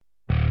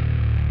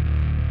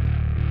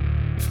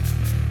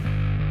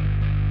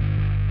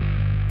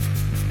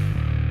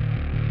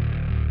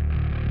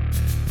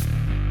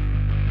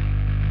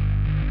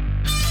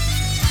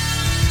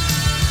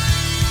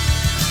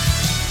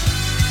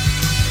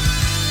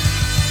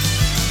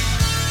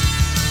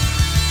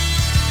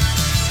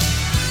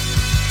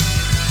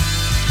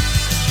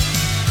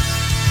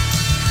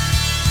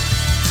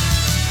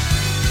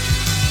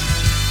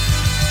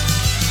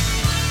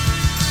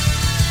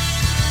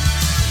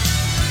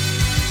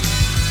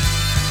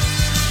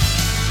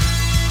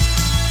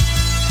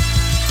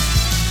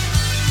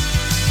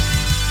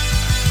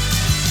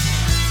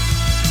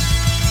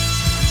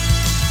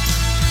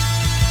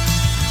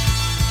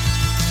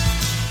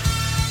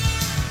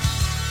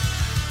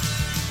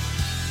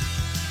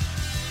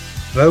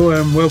Hello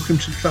and welcome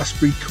to the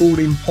Glastonbury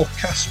Calling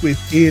podcast with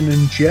Ian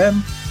and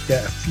Jem.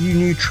 A few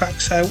new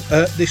tracks out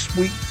this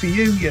week for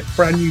you.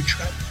 Brand new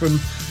track from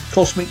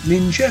Cosmic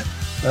Ninja,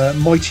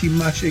 Mighty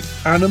Magic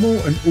Animal,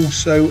 and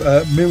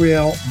also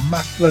Muriel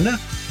Maflana.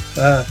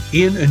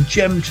 Ian and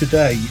Jem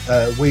today,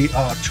 we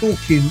are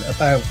talking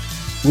about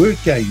word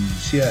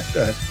games.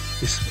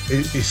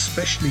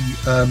 Especially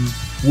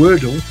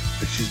Wordle,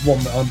 which is one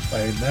that I'm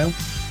playing now.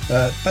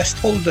 Best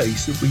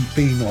holidays that we've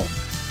been on.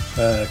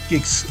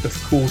 Gigs,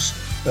 of course,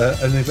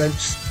 and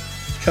events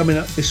coming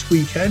up this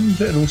weekend,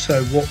 and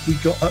also what we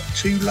got up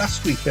to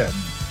last weekend.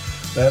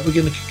 We're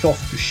going to kick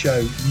off the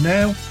show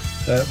now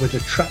with a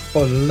track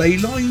by the Ley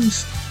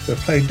Lines. They're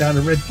playing down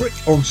a Red Brick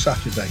on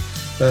Saturday.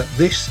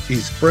 This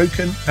is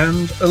Broken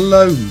and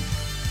Alone.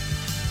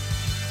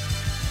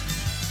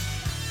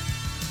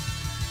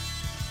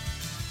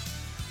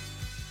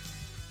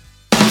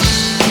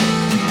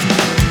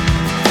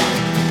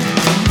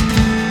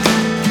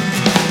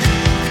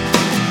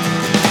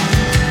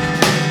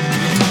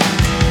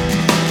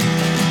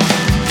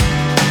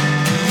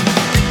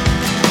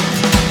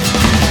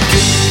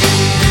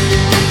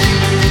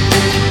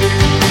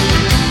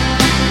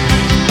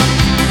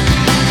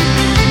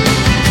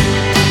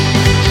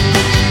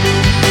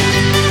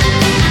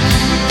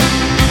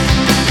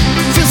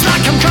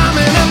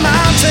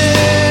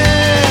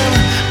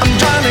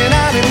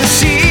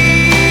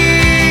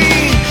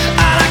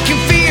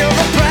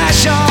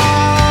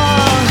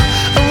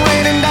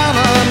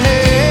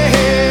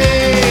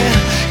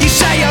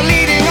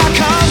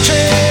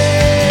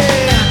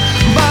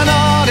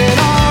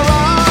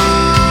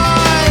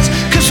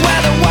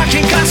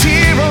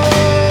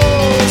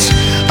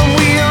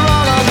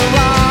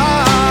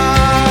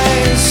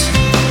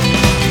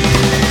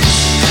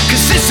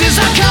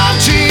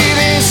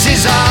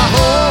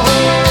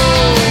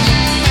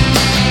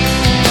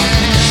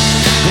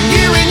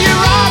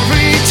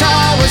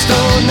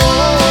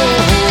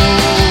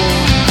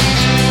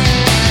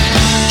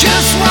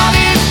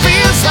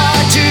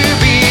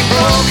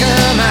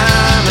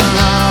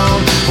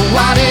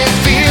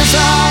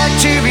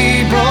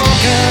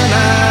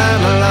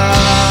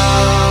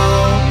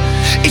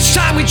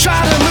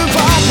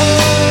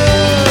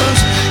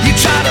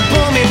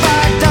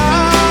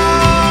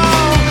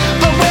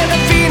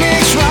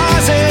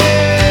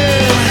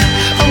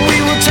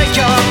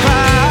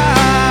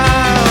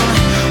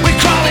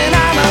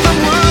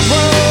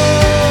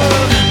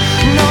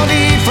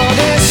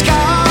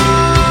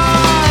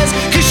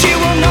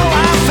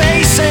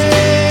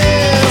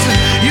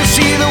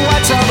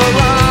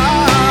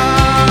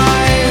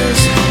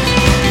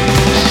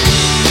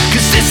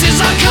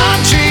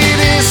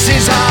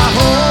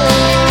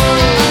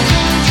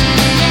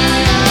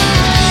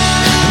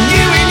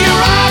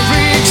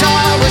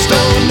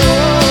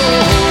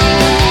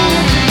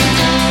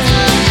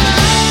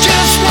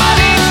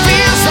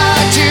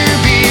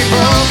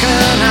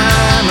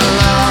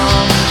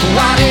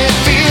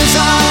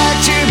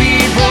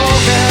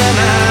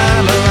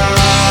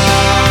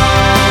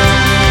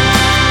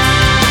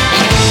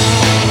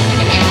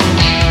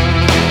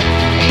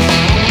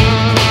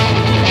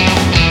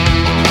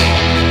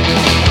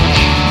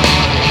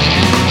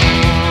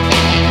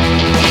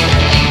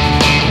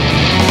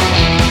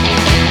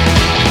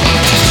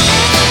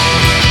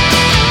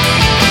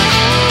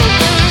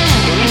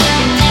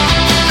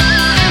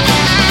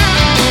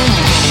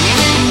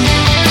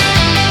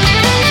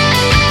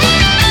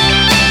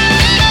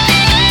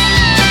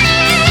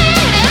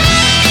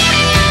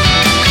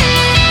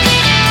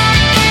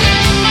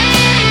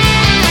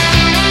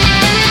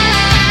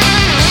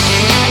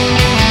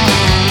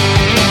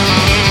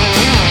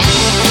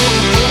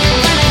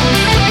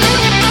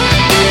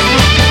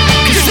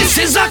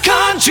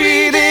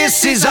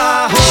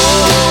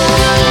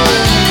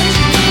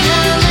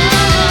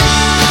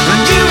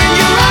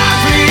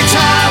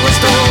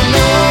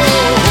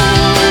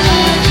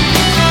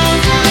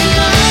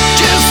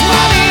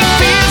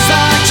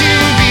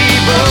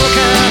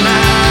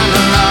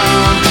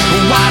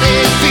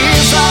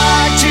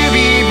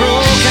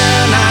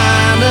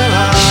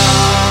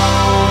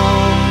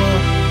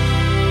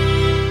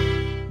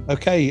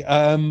 Okay,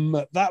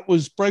 that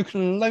was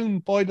Broken and Alone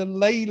by the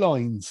Ley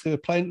Lines, who are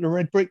playing at the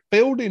Red Brick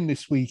Building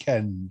this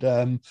weekend.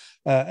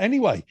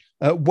 Anyway,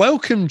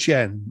 welcome,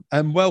 Jen,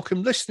 and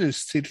welcome,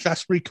 listeners, to the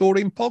Fast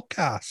Recording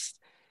Podcast.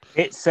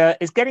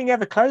 It's getting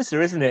ever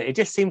closer, isn't it? It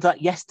just seems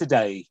like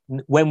yesterday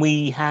when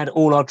we had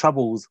all our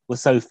troubles were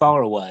so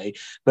far away,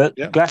 but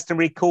yeah.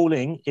 Glastonbury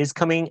Calling is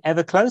coming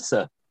ever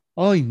closer.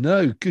 I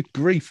know, good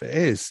grief, it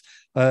is.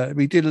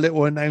 We did a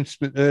little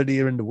announcement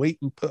earlier in the week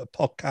and put a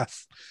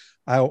podcast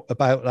out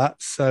about that.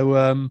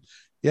 So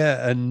we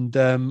had an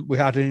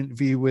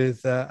interview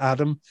with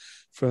Adam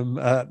from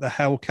the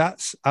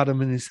Hellcats,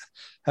 Adam and his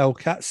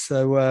Hellcats.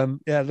 So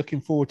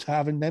looking forward to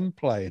having them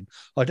playing.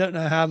 I don't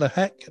know how the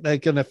heck they're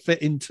going to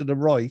fit into the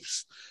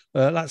Rifes.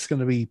 That's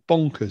going to be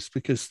bonkers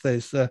because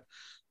there's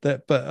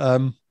but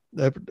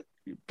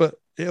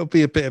it'll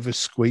be a bit of a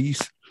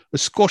squeeze, a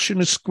squash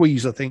and a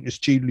squeeze, I think, as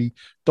Julie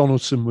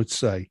Donaldson would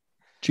say.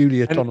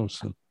 Julia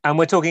Donaldson. And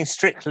we're talking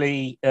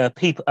strictly a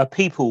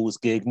people's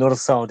gig, not a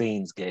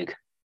sardines gig.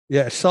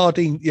 Yeah,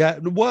 sardine. Yeah,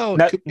 well,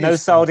 no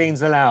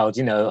sardines allowed.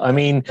 I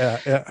mean,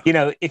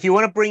 if you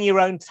want to bring your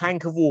own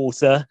tank of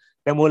water,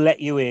 then we'll let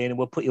you in and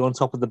we'll put you on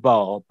top of the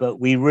bar. But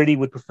we really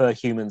would prefer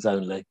humans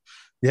only.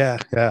 Yeah.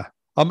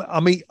 I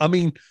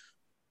mean,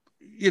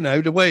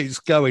 the way it's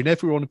going,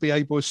 everyone will be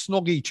able to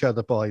snog each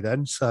other by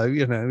then. So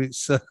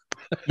it's.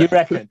 You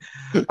reckon?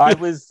 I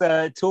was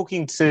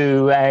talking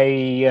to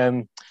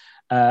an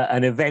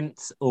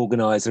event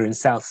organizer in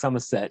South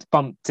Somerset,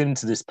 bumped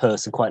into this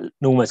person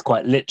almost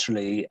quite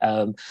literally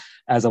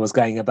as I was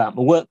going about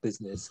my work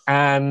business.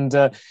 And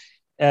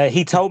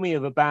he told me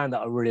of a band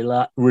that I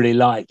really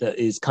like that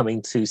is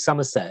coming to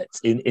Somerset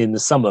in the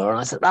summer. And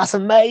I said, that's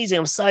amazing.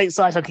 I'm so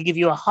excited. I could give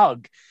you a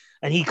hug.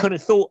 And he kind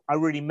of thought I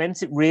really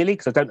meant it, really,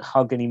 because I don't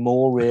hug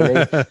anymore,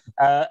 really.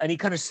 And he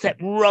kind of stepped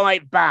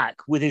right back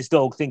with his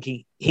dog,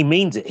 thinking he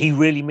means it. He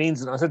really means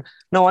it. And I said,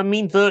 no, I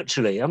mean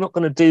virtually. I'm not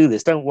going to do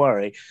this. Don't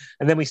worry.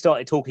 And then we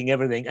started talking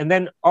everything. And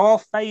then our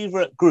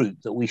favourite group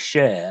that we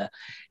share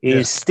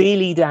is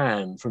Steely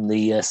Dan from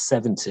the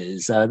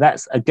 70s.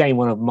 That's, again,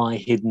 one of my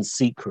hidden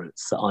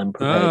secrets that I'm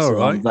prepared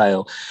to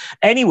unveil.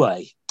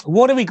 Anyway,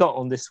 what have we got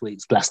on this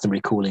week's Glastonbury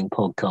Calling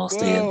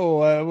podcast, Ian?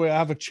 We'll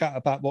have a chat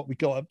about what we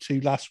got up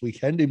to last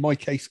weekend. In my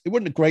case, it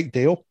wasn't a great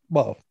deal.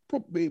 Well,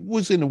 probably it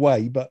was in a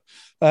way, but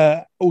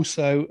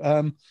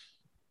also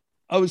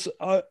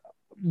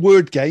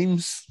word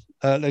games.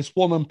 There's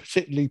one I'm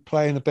particularly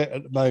playing a bit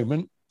at the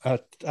moment. Have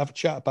a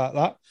chat about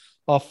that.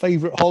 Our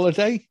favourite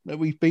holiday that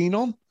we've been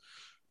on,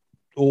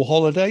 or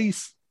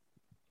holidays.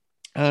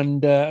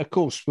 And, of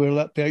course,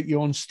 we'll update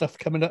you on stuff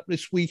coming up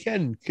this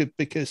weekend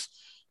because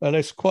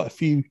there's quite a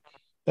few,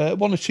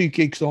 one or two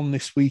gigs on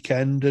this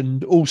weekend.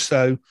 And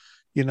also,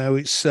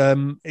 it's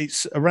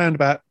around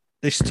about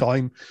this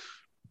time,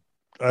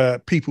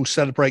 people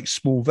celebrate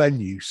small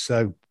venues.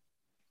 So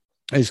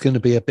there's going to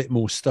be a bit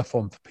more stuff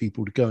on for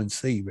people to go and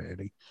see,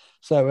 really.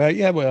 So,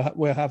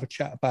 we'll have a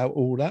chat about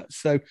all that.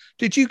 So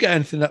did you get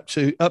anything up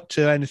to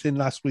anything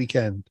last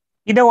weekend?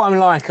 You know what I'm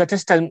like? I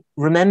just don't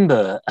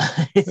remember.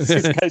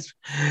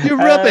 You're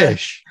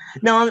rubbish.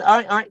 No,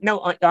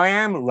 I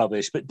am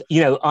rubbish, but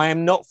I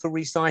am not for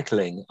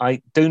recycling.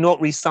 I do not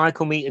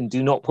recycle me and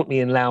do not put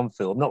me in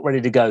landfill. I'm not ready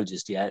to go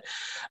just yet.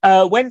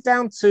 Went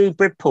down to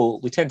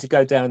Bridport. We tend to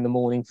go down in the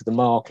morning for the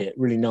market.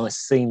 Really nice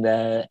scene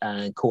there,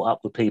 and caught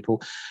up with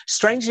people.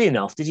 Strangely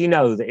enough, did you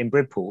know that in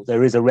Bridport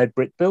there is a red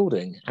brick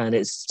building, and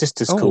it's just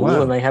as cool,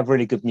 wow. And they have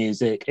really good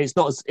music. It's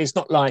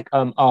not like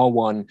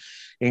R1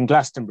 in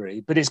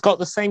Glastonbury, but it's got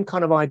the same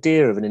kind of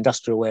idea of an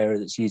industrial area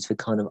that's used for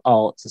kind of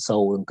arts,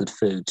 soul, and good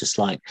food, just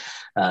like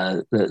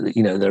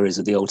there is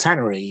at the old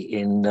tannery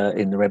in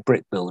the red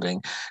brick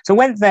building. So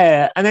went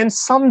there, and then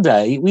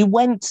Sunday we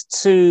went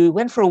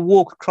for a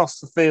walk across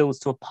the fields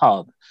to a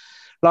pub,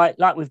 like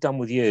we've done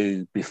with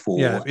you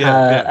before.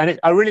 And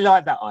I really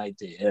like that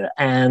idea,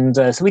 and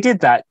so we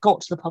did that.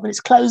 Got to the pub, and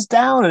it's closed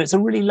down, and it's a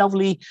really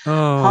lovely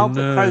pub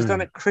that closed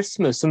down at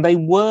Christmas, and they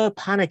were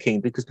panicking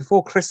because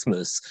before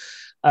Christmas.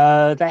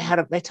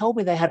 They told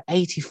me they had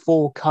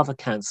 84 cover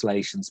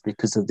cancellations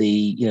because of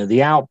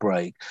the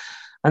outbreak.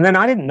 And then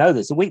I didn't know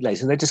this. A week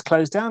later, they just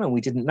closed down, and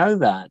we didn't know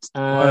that.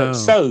 Wow.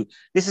 So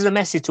this is a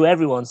message to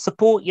everyone: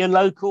 support your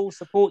local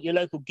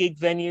gig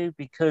venue,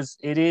 because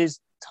it is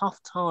tough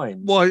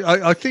times. Well,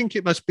 I think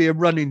it must be a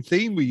running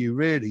theme with you,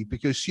 really,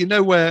 because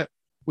where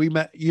we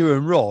met you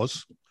and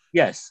Roz.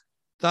 Yes,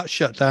 that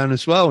shut down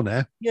as well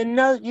now.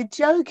 You're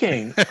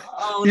joking.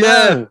 Oh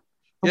no.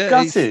 I'm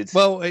gutted.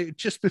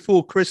 Just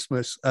before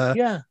Christmas, at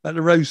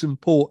the Rose and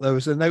Port, there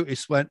was a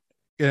notice went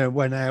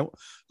out.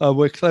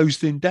 We're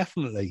closed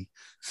indefinitely.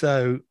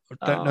 So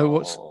I don't know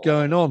what's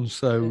going on.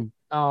 So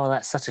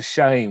that's such a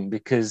shame,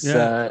 because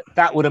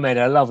that would have made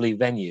a lovely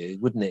venue,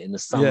 wouldn't it, in the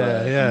summer?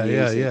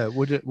 Yeah.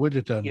 Would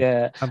have done.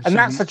 Yeah, absolutely. And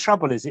that's the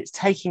trouble, is it's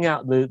taking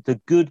out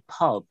the good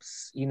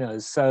pubs.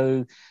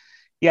 So.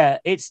 Yeah,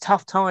 it's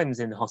tough times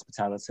in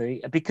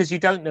hospitality, because you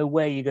don't know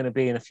where you're going to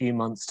be in a few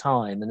months'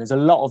 time, and there's a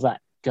lot of that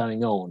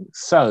going on.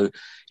 So,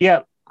 we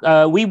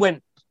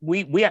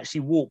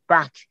actually walked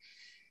back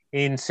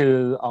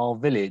into our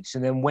village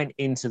and then went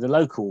into the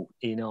local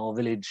in our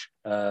village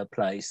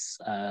place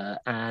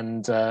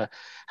and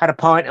had a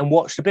pint and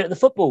watched a bit of the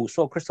football.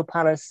 Saw Crystal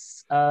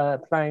Palace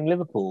playing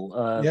Liverpool.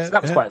 So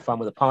that was quite fun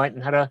with a pint,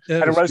 and had a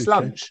roast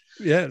lunch.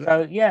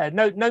 So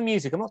no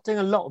music. I'm not doing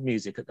a lot of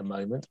music at the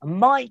moment. I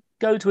might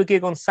go to a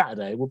gig on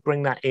Saturday. We'll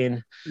bring that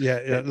in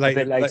a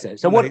bit later.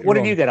 So what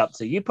did you get up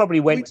to? You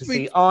probably went to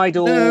see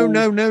Idol.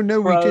 No,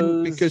 we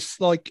didn't, because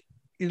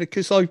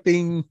because I've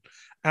been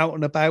out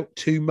and about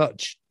too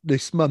much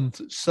this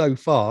month so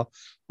far.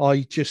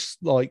 I just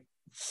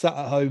sat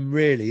at home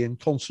really and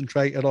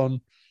concentrated on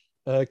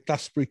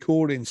Glastonbury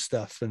calling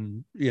stuff,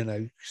 and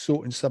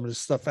sorting some of the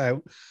stuff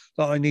out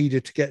that I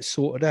needed to get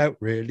sorted out,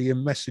 really,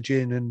 and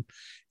messaging and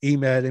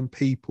emailing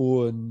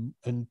people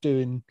and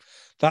doing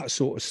that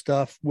sort of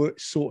stuff,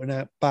 sorting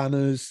out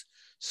banners,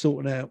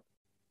 sorting out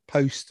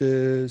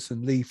posters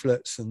and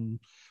leaflets and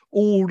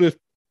all the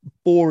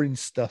boring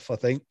stuff, I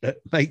think, that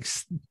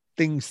makes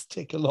things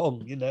tick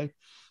along,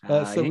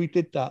 so we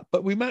did that.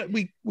 But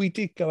we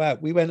did go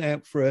out. We went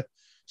out for a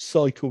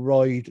cycle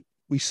ride.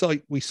 We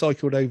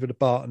cycled over to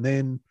Barton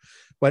Inn,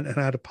 went and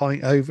had a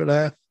pint over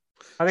there.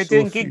 Are they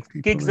doing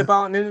gigs at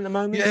Barton Inn at the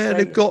moment? Yeah,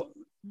 they've got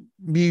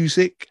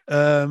music.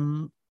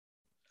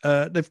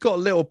 They've got a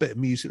little bit of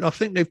music. I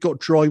think they've got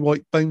Dry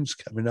White Bones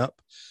coming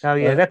up. Oh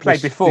yeah, they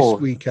played before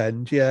this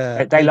weekend.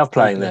 Yeah, they love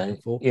playing there.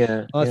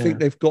 Yeah, I think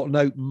they've got an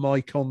open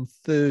mic on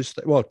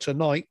Thursday. Well,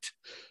 tonight.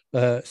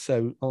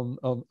 So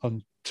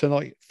on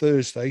tonight,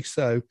 Thursday.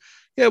 So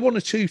yeah, one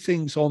or two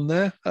things on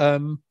there.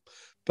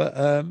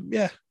 But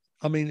yeah,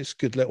 I mean, it's a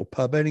good little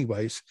pub.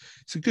 Anyways,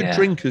 it's a good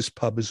drinkers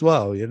pub as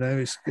well.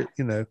 It's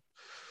good.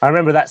 I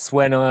remember that's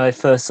when I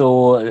first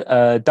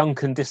saw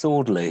Duncan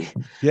Disorderly.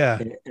 Yeah,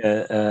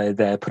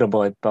 there put on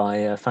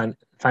by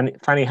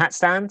Fanny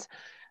Hatstand,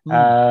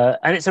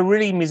 and it's a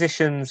really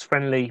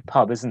musicians-friendly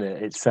pub, isn't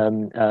it? It's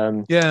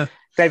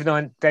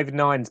David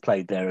Nines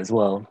played there as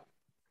well.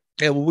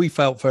 Yeah, well, we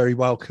felt very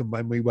welcome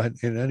when we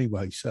went in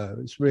anyway, so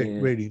it's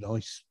really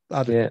nice. I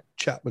had a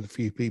chat with a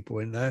few people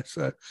in there,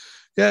 so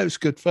yeah, it was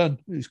good fun.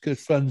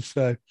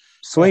 So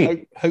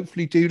sweet.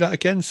 Hopefully, do that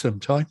again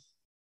sometime.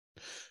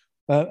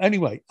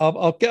 Anyway,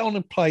 I'll get on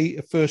and play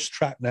a first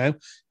track now.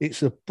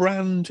 It's a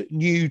brand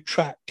new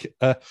track.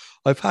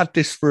 I've had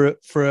this for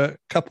a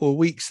couple of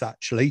weeks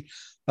actually,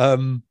 but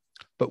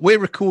we're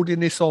recording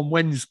this on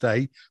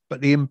Wednesday.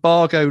 But the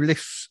embargo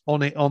lifts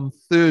on it on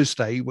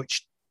Thursday,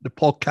 which the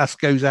podcast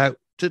goes out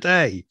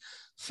today.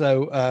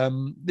 So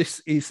this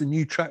is a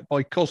new track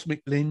by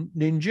Cosmic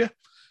Ninja,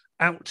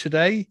 out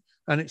today,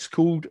 and it's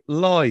called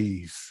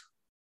Lies.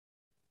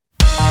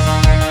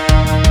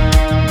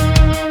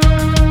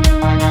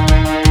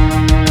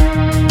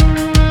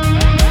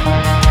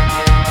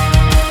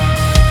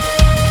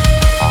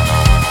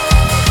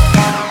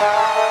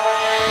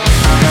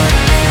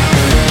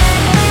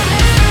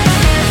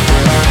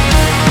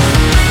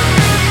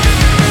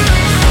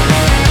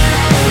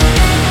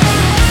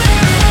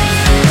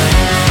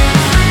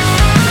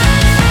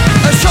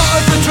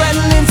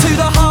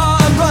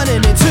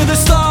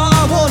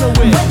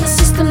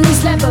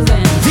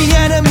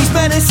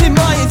 Menacing,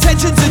 my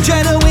intentions are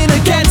genuine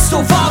against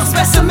all vile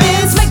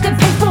specimens. Make them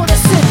pay for their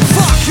sins.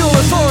 Fuck your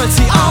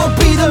authority, I'll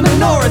be the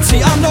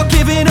minority. I'm not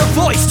giving a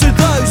voice to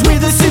those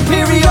with a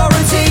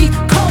superiority.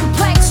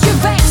 Complex, you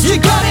vex, you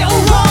got it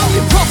all wrong.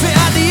 You profit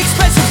at the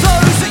expense of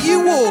those that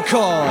you walk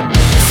on.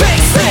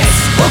 Fix this,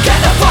 or get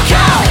the fuck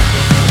out.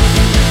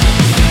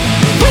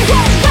 We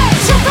won't let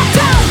you back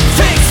down.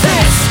 Fix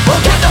this, or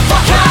get the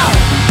fuck out.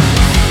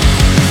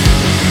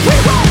 We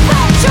won't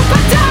let you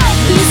back down.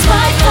 You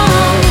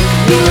spiteful,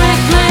 you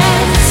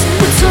reckless.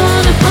 We're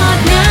torn apart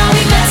now,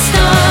 we messed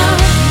up.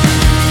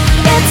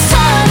 It's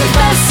time to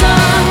fess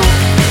up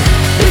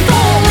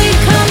before we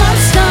come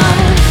unstuck.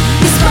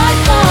 You're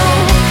spiteful,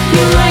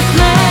 you're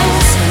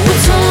reckless.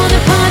 We're torn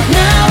apart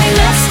now, we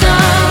messed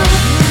up.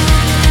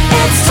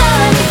 It's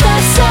time to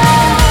fess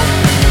up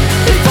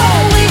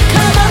before we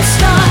come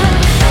unstuck.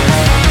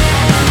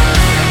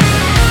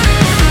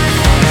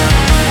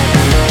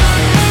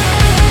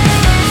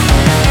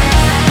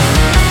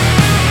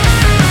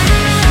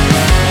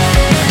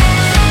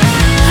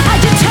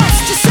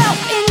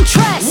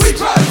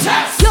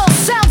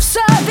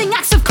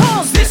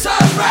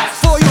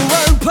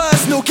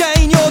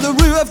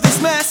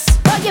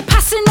 You're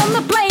passing on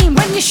the blame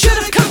when you should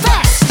have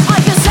confessed.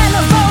 Are you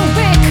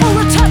xenophobic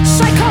or a touch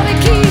psychotic?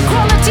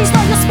 Equality's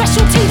not your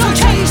specialty, don't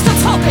change the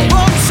topic.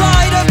 Wrong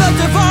side of the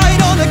divide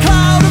on the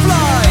cloud of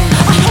lies.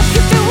 I hope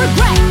you feel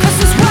regret, cause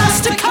there's worse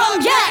to come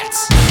yet.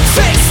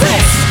 Fix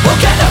this, or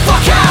get the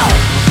fuck out.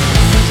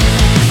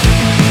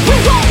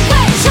 We won't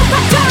let you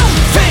back down.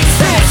 Fix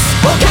this,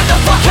 or get the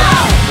fuck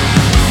out.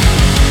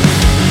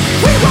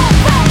 We won't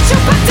let you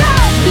back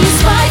down. You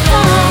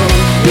spiteful,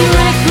 you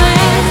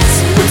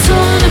reckless. We're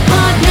torn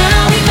apart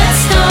now, we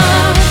messed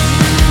up.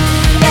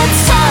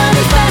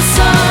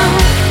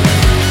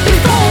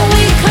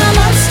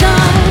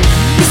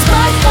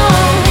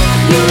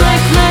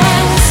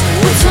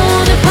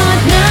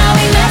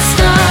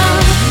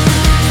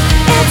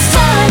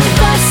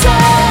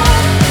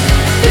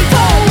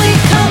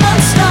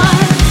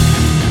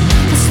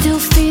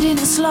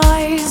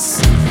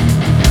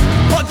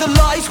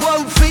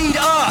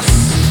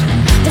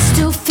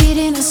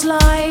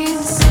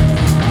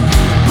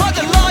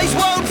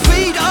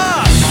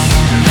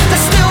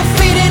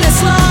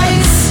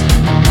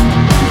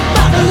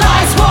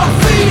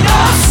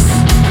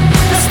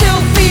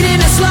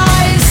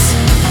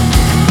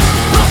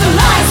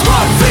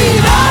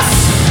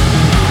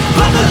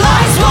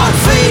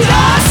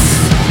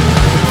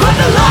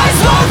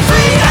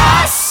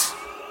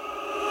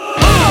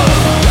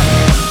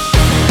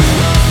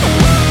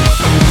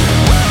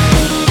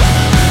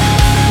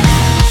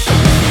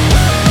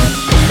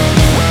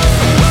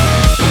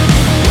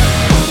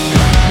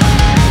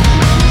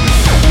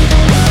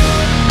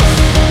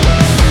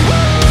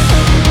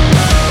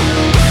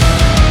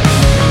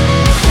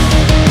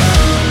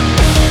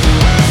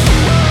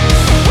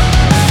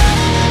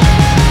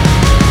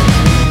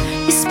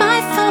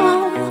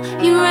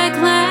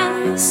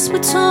 us.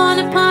 We're torn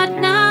apart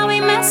now, we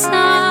messed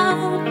up.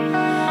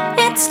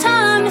 It's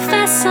time to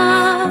fess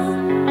up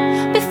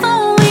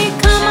before we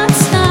come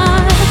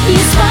unstuck.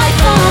 You're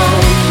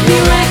spiteful,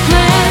 you're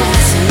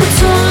reckless. We're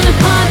torn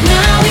apart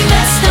now, we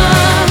messed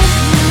up.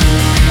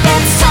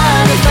 It's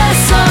time to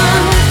fess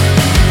up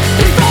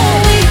before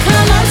we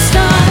come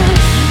unstuck.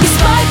 You're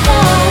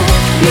spiteful,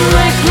 you're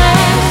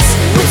reckless.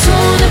 We're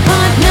torn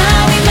apart now,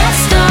 we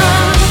messed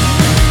up.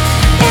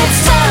 It's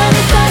time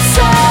to fess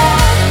up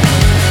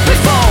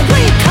before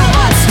we come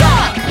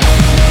unstuck.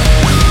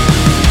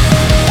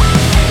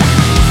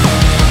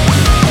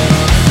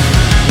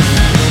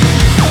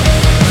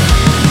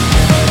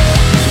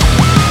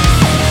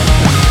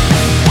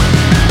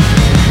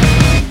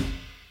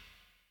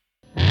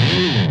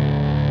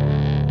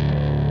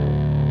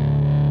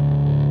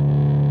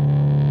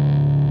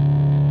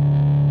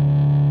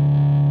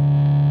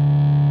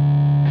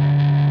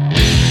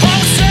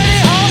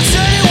 Hold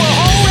steady, well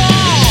hold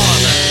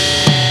on.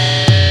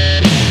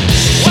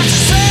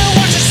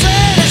 What you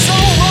saying is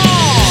all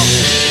wrong.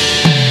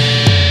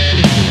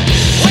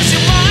 Where's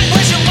your mind,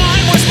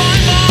 where's my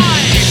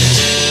mind?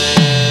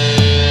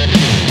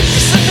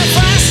 You're slipping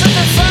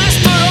fast,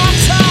 but on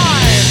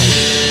time.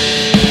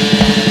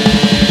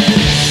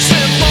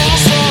 Simple,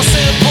 small,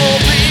 simple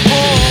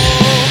people.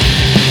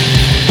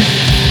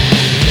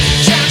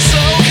 Chant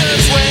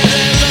slogans wear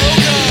their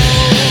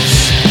logos.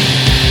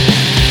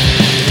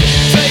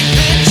 Fake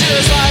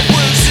pictures like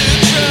wound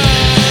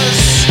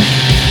sutures.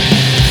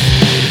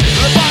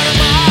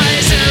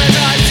 Lobotomized and a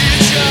dark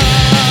future.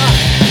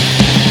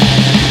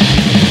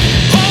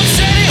 Hold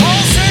steady,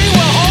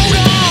 well hold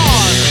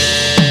on.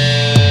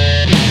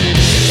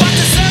 What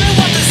they're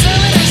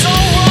selling is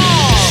all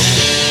wrong.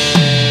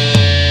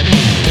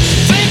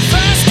 Think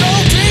fast, go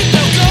deep,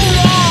 no go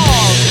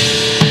long.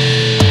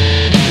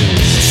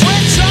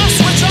 Switch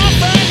off,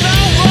 and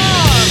now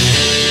run.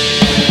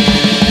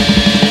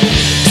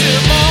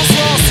 Simple,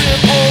 small,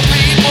 simple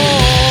people.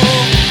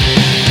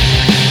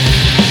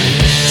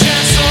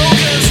 Chant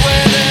slogans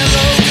wear their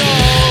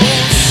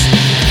logos.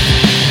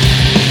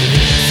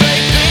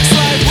 Fake pics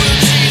like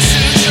wound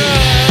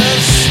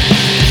sutures.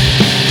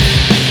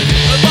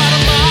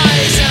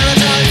 Lobotomized and a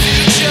dark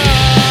future.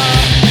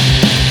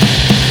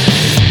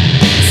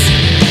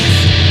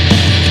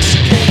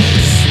 Instigate,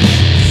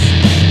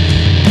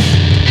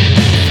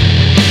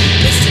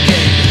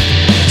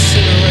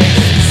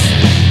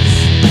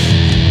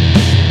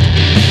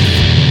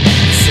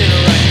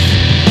 incinerate,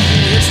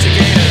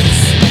 instigators.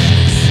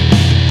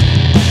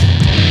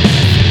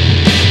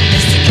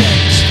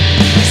 Instigate,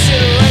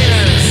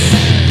 incinerators.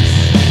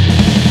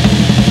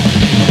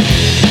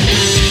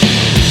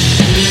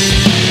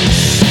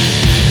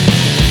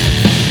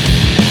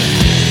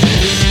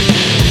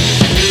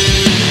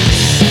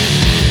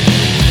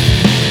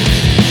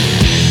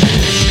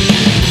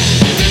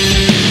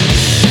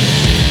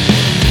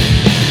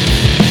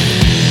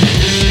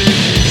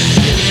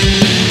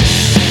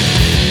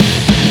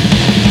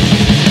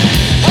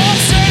 Hold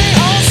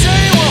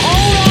steady, well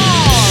hold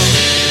on.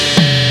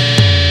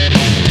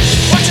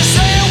 What you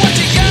saying, what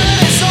you yelling,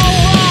 it's all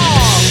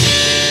wrong.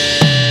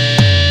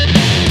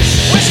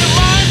 Where's your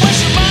mind,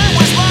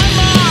 where's my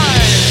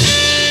mind?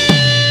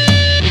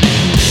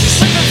 You're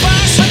slipping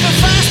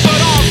fast,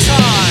 but on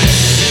time.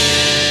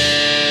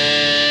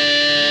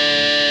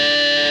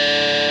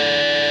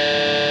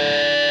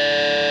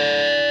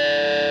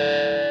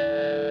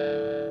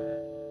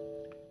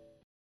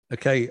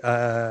 Okay,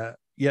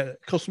 yeah,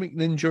 Cosmic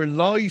Ninja and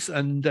Lies,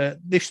 and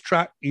this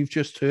track you've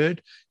just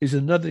heard is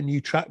another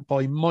new track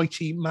by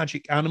Mighty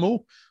Magic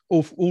Animal,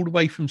 all the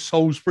way from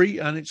Salisbury,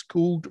 and it's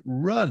called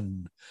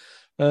Run.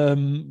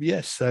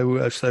 Yes,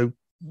 so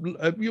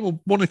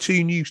one or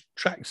two new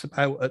tracks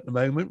about at the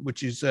moment,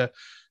 which is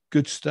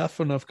good stuff,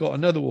 and I've got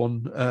another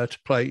one to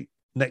play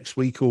next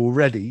week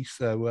already.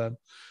 So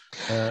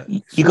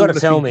You got to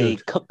tell me,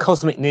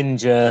 Cosmic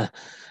Ninja,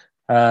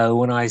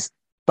 when I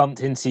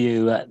bumped into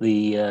you at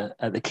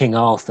the King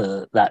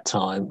Arthur that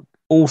time,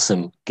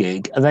 awesome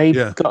gig. Have they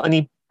got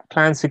any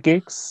plans for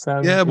gigs?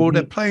 Yeah, well,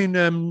 they're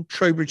playing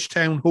Trowbridge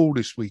Town Hall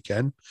this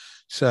weekend.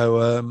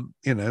 So,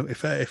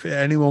 if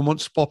anyone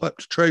wants to pop up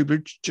to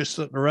Trowbridge, just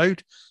up the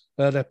road,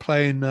 they're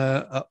playing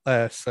up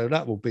there. So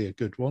that will be a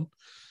good one.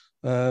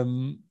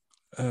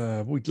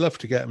 We'd love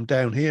to get them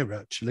down here,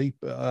 actually.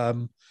 But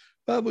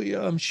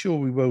I'm sure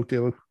we will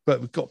do. But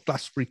we've got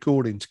Glastonbury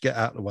Recording to get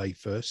out of the way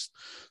first.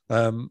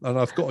 And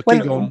I've got a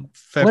gig on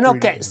February. We're not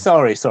getting,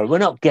 sorry, we're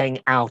not getting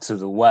out of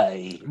the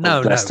way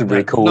of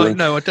Glastonbury Calling.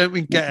 No, I don't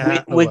mean get out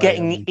of the way. We're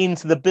getting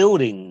into the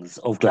buildings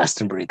of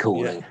Glastonbury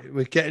Calling. Yeah,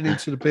 we're getting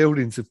into the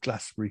buildings of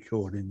Glastonbury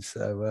Calling.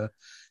 So,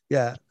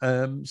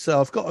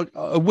 so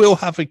I will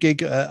have a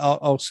gig.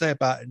 I'll say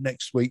about it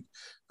next week,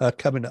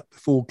 coming up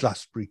before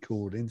Glastonbury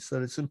Calling. So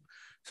there's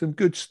some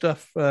good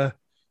stuff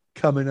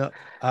coming up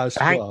as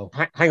well.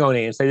 Hang on,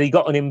 Ian. So you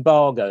got an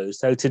embargo.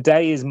 So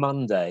today is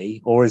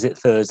Monday, or is it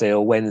Thursday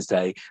or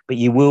Wednesday? But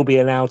you will be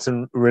allowed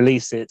to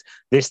release it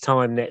this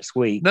time next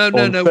week. No.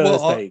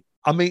 Thursday.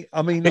 I mean,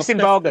 This I've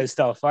embargo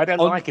stuff, I don't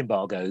on- like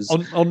embargoes.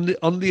 on the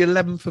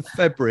 11th of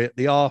February at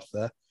the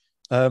Arthur.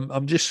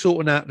 I'm just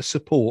sorting out the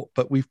support,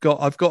 but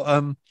I've got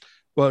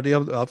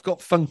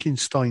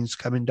Funkenstein's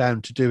coming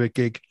down to do a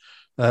gig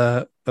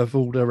of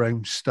all their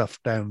own stuff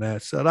down there,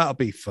 so that'll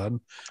be fun.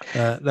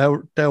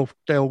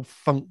 They'll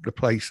funk the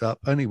place up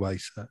anyway.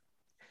 So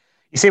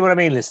You see what I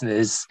mean,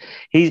 listeners?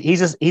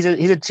 He's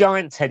a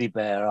giant teddy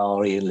bear,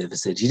 Ian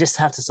Liversidge. You just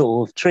have to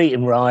sort of treat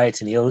him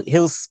right, and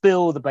he'll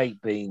spill the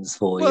baked beans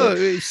for you. well,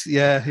 it's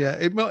yeah.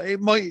 It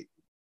might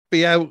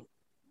be out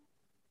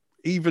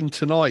even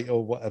tonight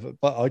or whatever,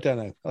 but I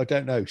don't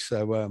know.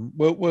 So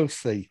we'll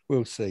see.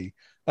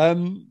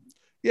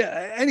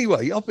 Yeah.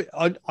 Anyway,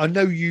 I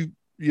know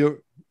you're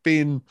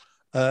being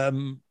a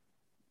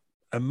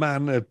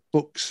man of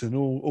books and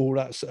all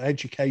that sort of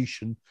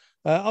education.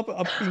 I've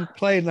been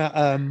playing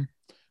that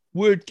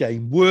word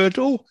game,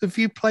 Wordle. Have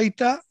you played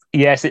that?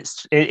 Yes, it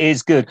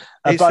is good.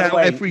 It's By the out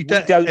way, every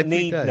day. We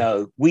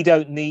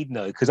don't need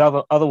no, because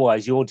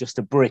otherwise you're just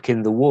a brick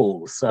in the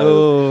wall.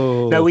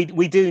 So no, we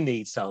do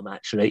need some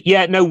actually.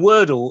 Yeah, no,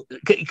 Wordle.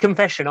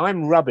 Confession,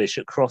 I'm rubbish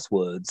at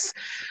crosswords.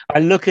 I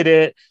look at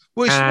it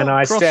and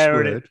I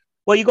stare at it.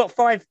 Well, you got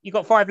five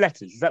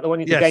letters. Is that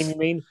the game you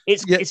mean?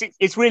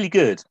 It's really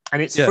good,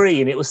 and it's free,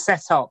 and it was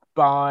set up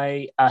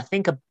by I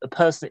think a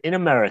person in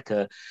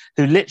America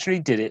who literally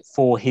did it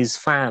for his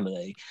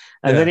family,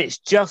 and then it's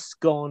just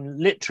gone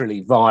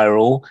literally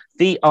viral.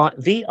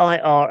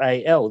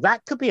 VIRAL.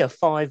 That could be a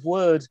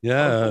 5-word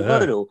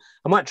Wordle.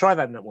 I might try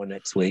that one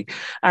next week.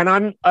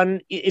 And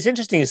it's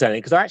interesting you say it,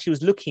 because I actually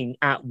was looking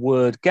at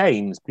word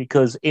games,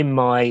 because in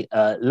my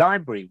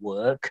library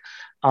work,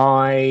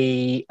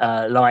 I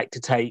like to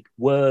take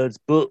words,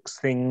 books,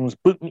 things,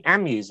 book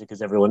and music,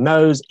 as everyone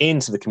knows,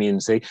 into the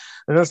community.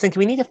 And I was thinking,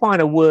 we need to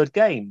find a word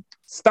game.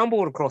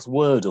 Stumbled across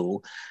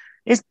Wordle.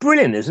 It's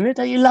brilliant, isn't it?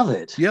 Don't you love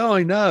it? Yeah,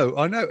 I know.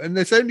 And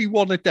there's only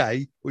one a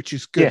day, which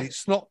is good. Yeah.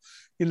 It's not,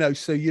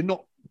 so you're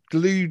not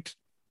glued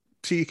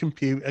to your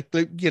computer.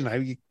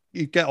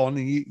 You get on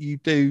and you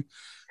do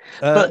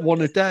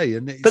one a day.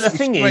 But the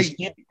thing is,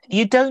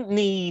 you don't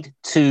need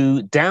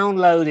to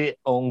download it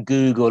on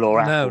Google or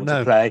Apple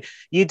to play.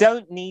 You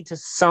don't need to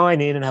sign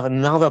in and have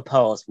another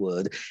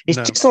password. It's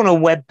just on a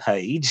web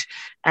page,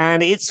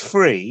 and it's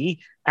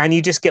free, and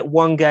you just get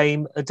one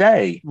game a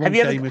day.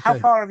 How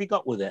far have you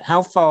got with it?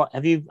 How far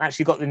have you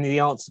actually got the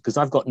answer? Because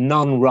I've got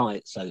none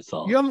right so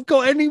far. You haven't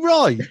got any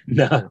right?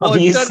 No, I'm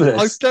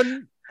useless.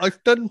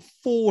 I've done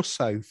 4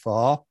 so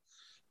far,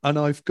 and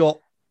I've got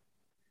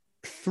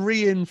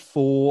 3 in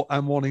 4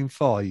 and 1 in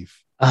 5.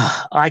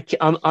 I'm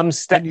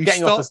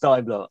getting off the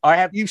starting block. I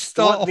have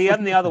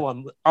the other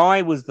one.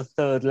 I was the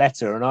third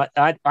letter, and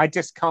I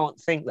just can't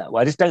think that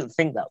way. I just don't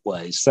think that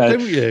way. So,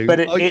 don't you? But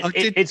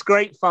it's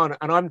great fun,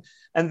 and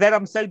then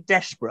I'm so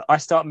desperate. I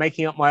start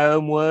making up my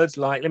own words.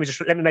 Like let me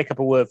make up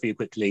a word for you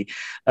quickly.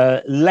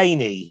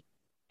 Laney.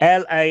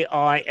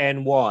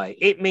 Lainy.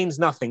 It means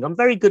nothing. I'm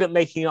very good at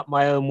making up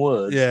my own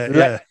words.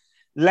 Yeah.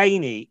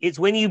 Laney. It's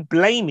when you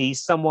blame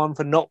someone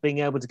for not being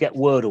able to get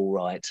Wordle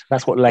right.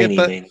 That's what Laney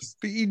means.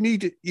 But you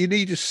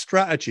need a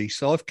strategy.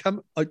 So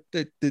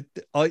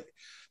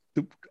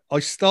I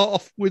start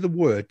off with a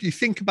word. You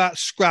think about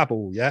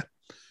Scrabble, yeah?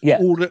 Yeah.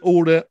 All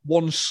the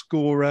one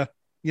scorer,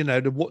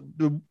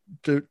 the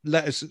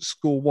letters that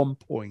score 1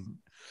 point.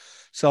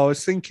 So I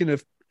was thinking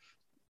of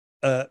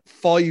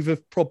 5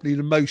 of probably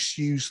the most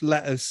used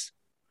letters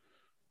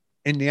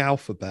in the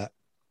alphabet.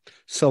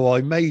 So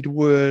I made a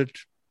word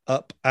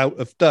up out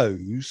of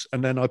those,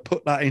 and then I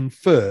put that in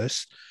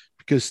first,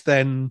 because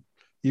then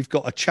you've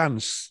got a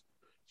chance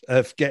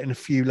of getting a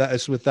few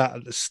letters with that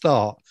at the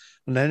start.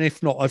 And then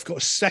if not, I've got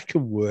a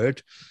second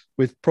word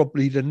with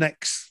probably the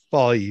next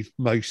 5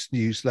 most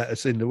used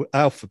letters in the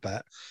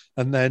alphabet.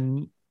 And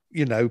then,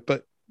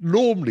 but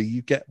normally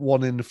you get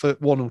 1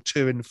 or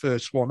 2 in the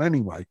first one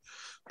anyway.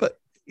 But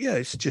yeah,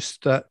 it's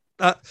just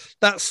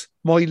that's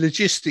my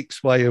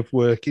logistics way of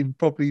working,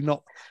 probably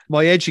not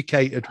my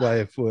educated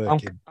way of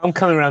working. I'm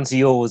coming around to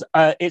yours.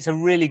 It's a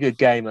really good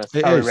game. I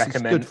thoroughly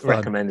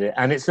recommend it,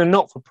 and it's a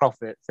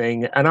not-for-profit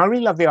thing. And I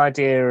really love the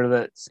idea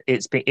that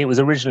it was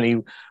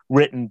originally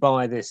written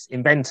by this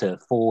inventor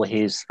for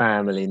his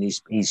family, and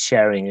he's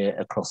sharing it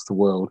across the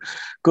world.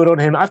 Good on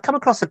him. I've come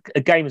across a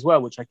game as well,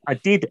 which I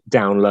did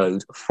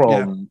download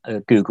from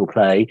Google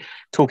Play.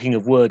 Talking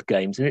of word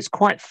games, and it's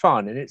quite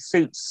fun, and it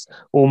suits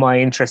all my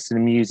interest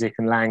in music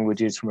and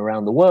languages from around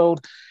the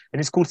world. And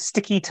it's called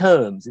Sticky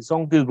Terms. It's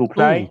on Google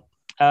Play.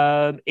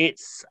 What it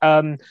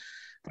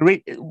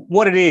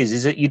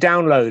is that you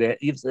download it.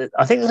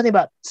 I think there's only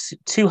about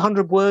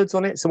 200 words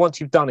on it. So once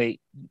you've done it,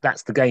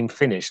 that's the game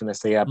finished, unless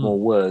they add more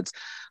words.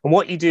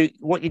 And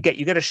you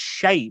get a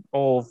shape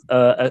of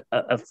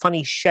a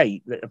funny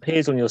shape that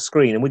appears on your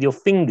screen. And with your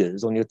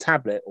fingers on your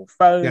tablet or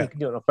phone, you can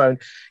do it on a phone,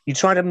 you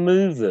try to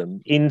move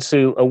them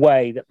into a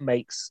way that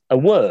makes a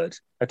word,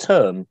 a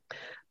term,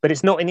 but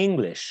it's not in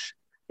English.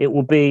 it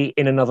will be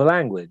in another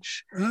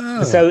language.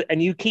 Oh.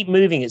 And you keep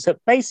moving it. So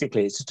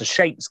basically, it's just a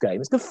shapes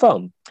game. It's good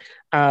fun.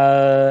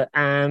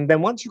 And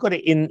then once you've got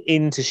it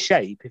into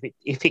shape,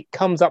 if it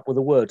comes up with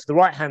a word, to the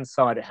right-hand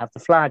side, it has the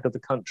flag of the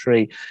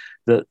country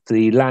that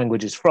the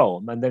language is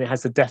from, and then it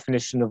has the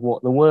definition of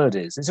what the word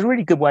is. It's a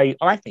really good way,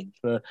 I think,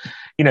 for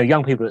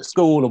young people at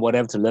school or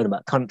whatever to learn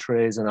about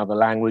countries and other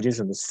languages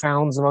and the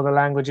sounds of other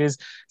languages.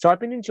 So I've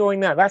been enjoying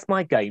that. That's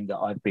my game that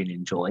I've been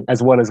enjoying,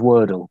 as well as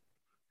Wordle.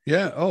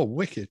 Yeah. Oh,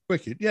 wicked.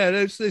 Yeah,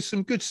 there's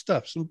some good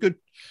stuff, some good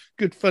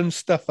fun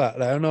stuff out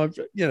there, and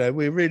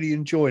we're really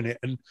enjoying it.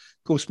 And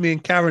of course, me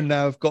and Karen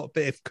now have got a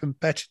bit of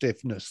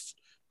competitiveness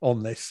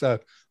on this, so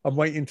I'm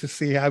waiting to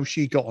see how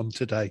she got on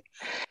today.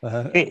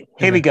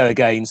 Here we go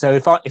again.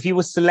 So if you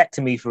were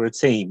selecting me for a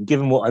team,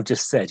 given what I've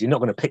just said, you're not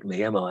going to pick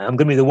me, am I? I'm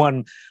going to be the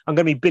one. I'm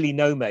going to be Billy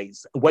No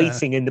Mates,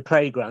 waiting in the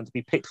playground to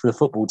be picked for the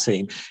football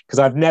team, because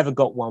I've never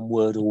got one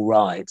word all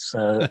right.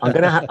 So I'm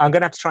going to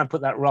have to try and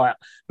put that right.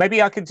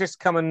 Maybe I could just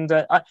come and.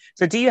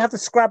 So do you have the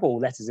Scrabble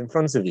letters in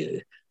front of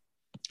you?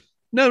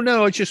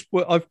 No. I've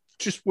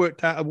just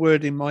worked out a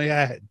word in my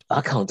head.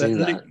 I can't do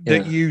that.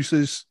 That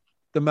uses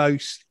the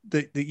most,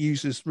 that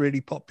uses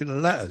really popular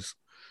letters,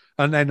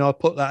 and then I'll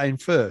put that in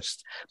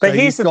first. But so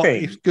here's the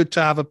thing: it's good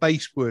to have a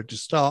base word to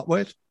start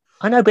with.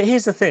 I know, but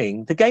here's the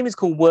thing: the game is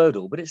called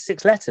Wordle, but it's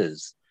 6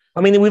 letters.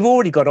 I mean, we've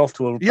already got off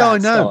to a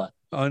bad start.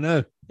 I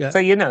know. Yeah. So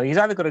he's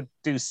either got to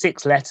do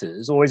 6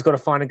 letters, or he's got to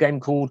find a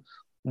game called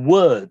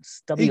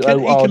Words.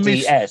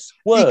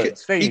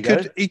 Words. There you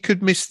go. He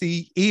could miss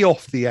the E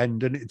off the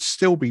end, and it'd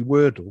still be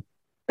Wordle.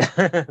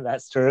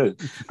 That's true,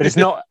 but it's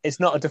not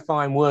a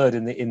defined word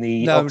in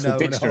the Oxford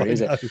Dictionary,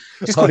 is it?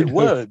 Just call it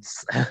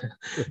words.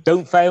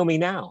 Don't fail me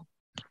now.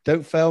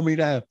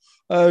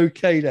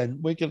 Okay, then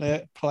we're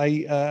gonna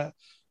play a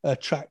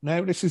track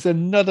now. This is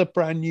another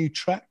brand new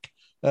track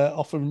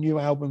off of a new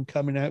album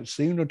coming out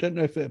soon. I don't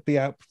know if it'll be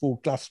out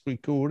before Glastonbury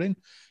recording.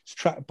 It's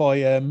tracked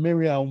by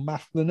Muriel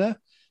Mathliner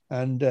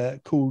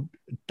and called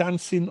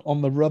 "Dancing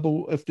on the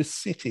Rubble of the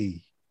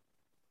City."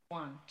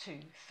 1, 2,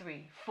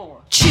 3,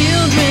 4.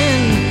 Children,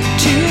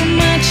 too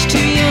much, too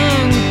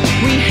young.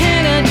 We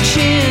had a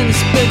chance,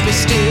 but we're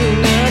still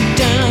not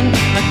done.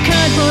 Our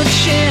cardboard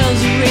shells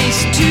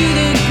raced to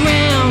the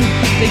ground.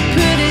 They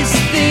put us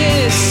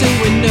there, so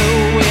we're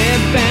nowhere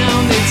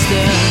bound. It's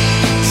the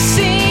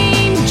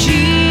same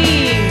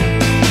gene.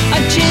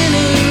 Our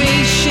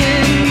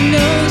generation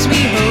knows we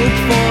hope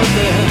for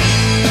the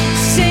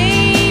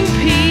same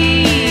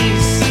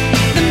peace.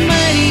 The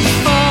mighty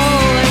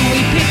fall, and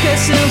we pick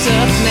ourselves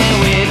up. Now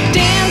we're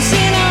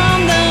dancing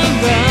on the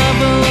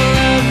rubble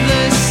of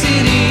the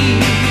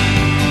city,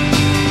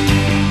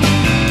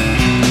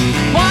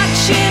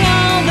 watching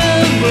all the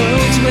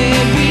roads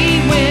where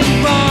we went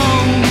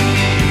wrong.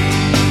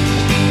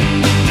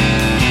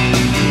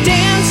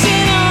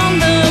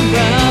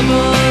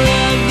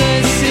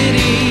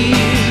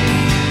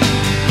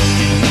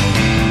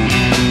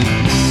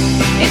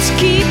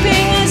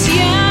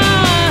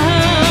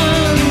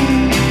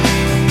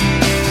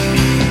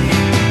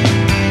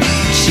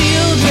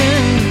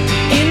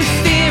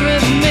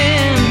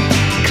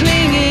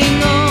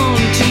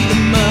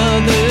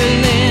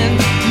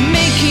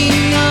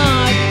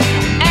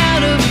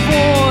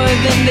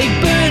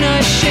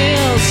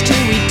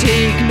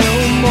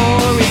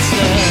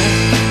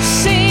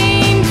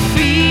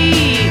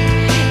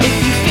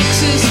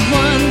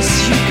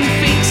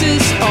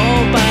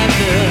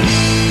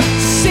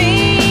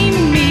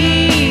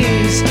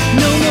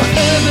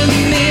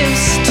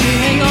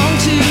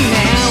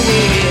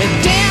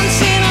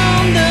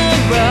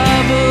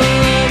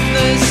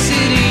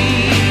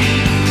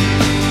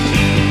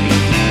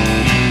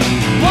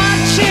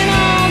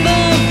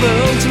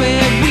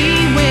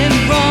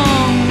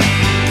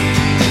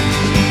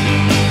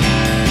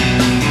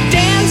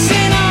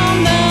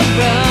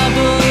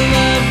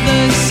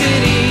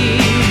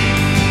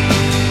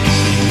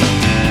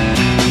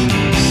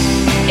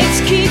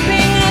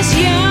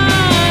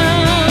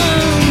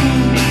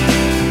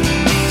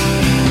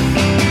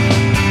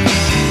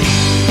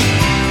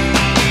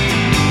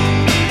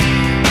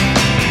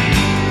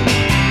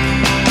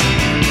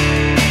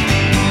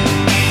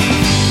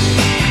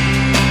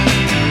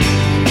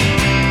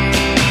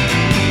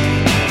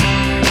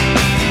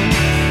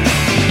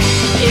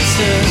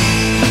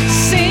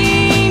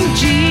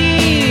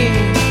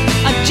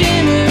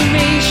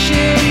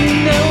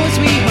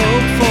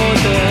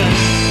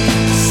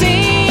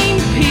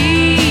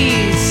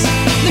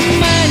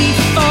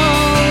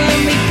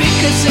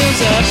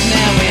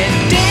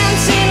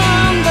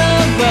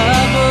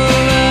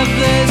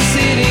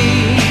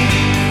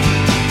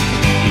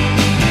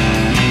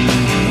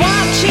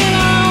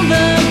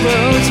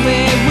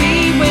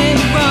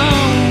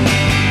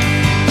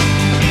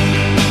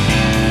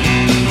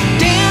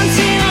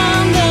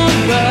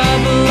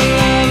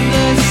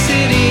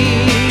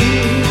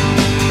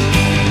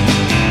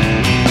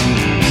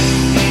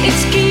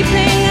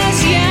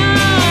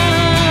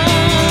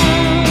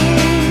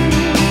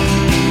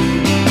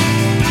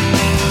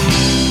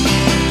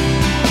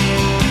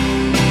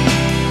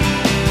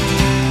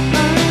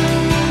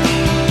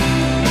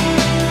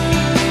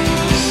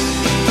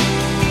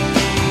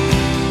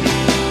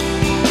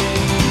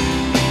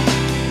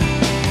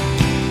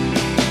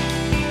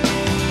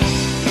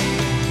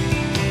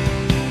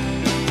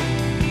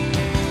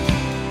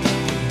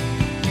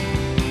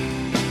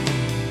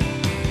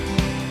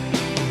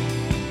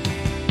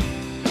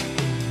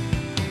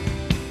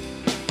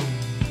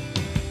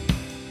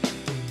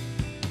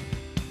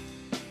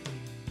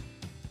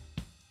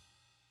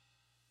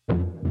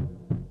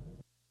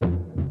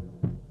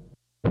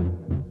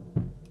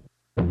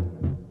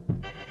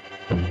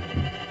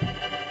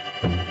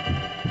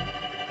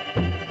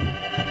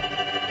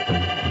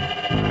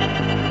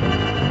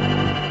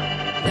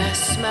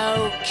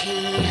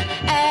 milky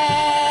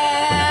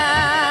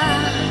air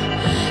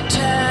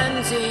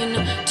turns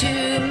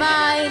into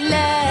my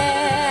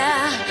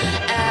lair,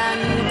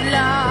 and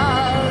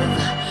love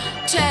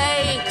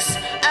takes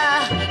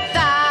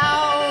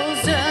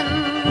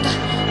 1,000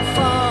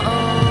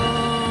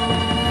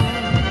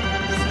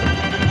 forms.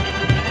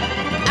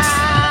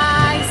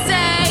 I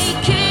say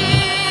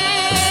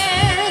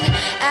kid,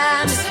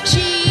 and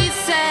she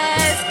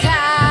says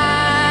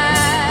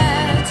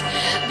cat.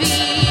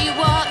 Be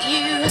what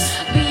you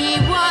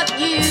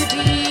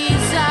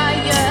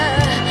desire.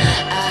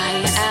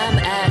 I am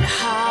at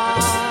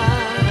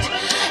heart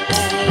a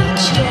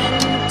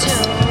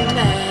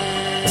gentleman.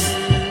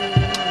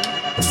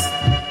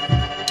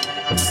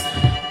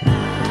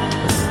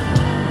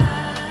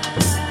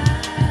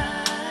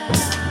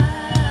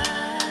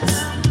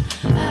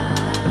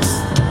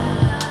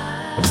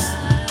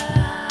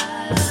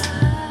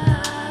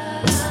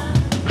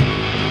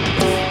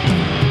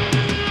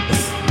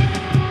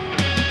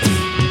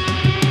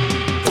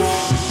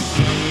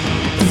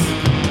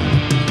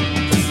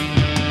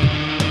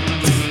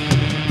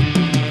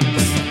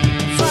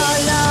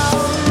 Follow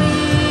me,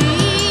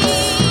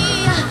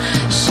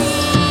 she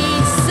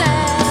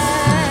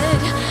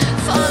said.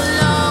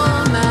 Follow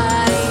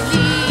my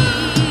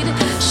lead,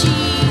 she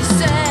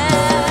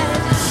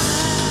said.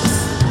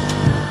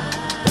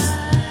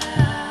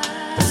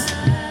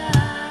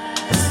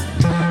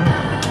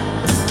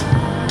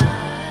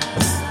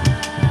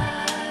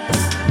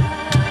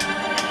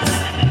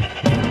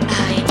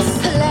 I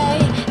play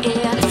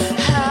it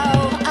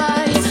how I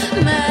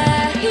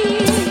may,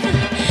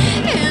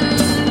 in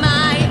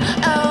my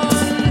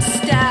own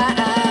style.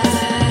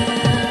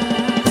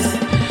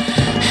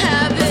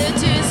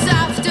 Habit is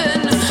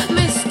often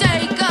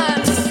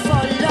mistaken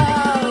for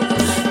love,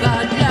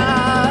 but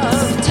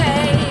love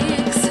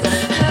takes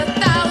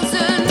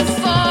 1,000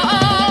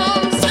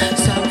 forms.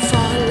 So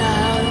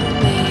follow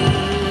me,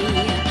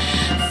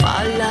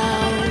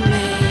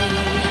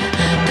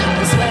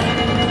 'cause when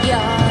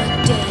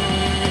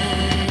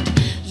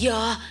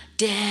you're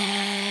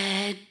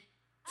dead.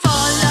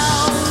 Follow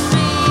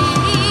me,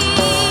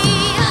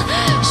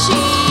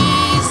 she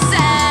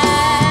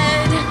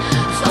said.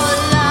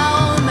 Follow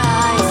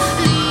my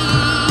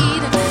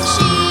lead,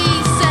 she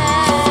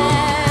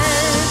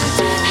said.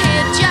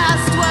 It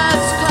just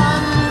was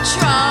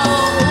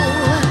control.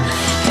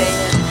 It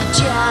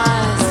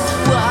just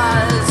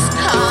was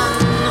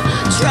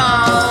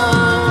control.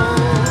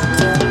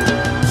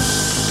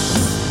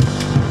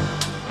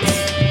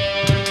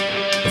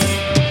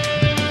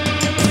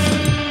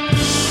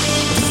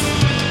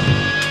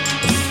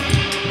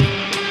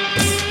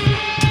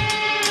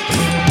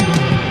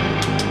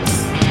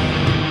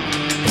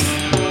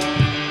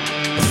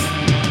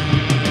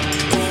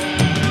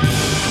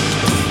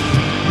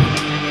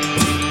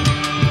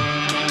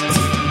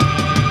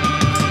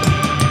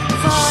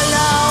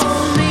 Follow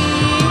me,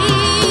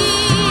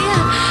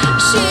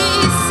 she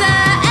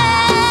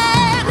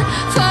said.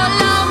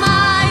 Follow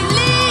my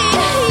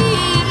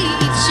lead,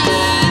 she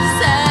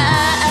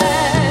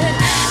said.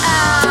 I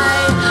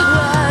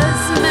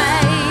was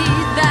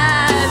made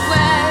that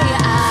way. I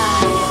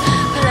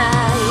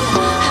play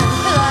and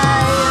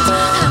play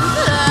and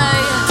play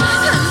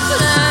and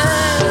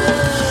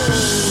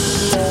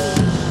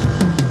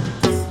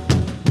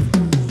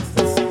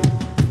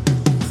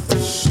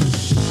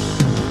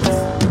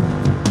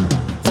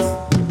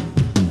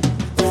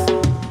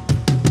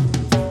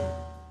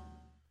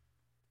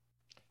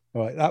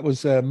All right, that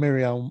was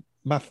Miriam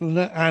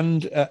Mathlner,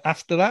 and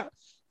after that,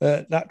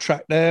 that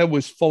track there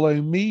was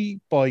 "Follow Me"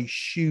 by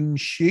Shun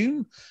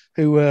Shun,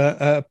 who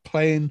are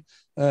playing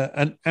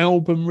an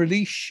album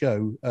release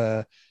show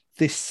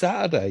this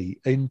Saturday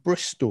in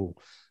Bristol.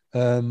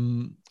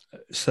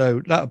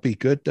 So that'll be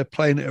good. They're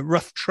playing it at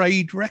Rough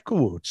Trade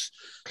Records.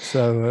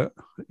 So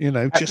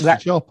just a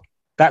job.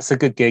 That's a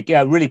good gig.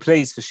 Yeah, really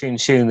pleased for Shun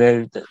Shun.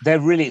 They're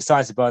really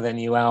excited by their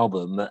new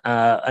album,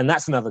 and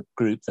that's another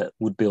group that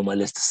would be on my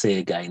list to see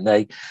again.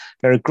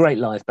 They're a great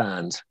live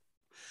band.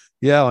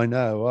 Yeah, I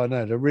know.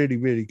 They're really,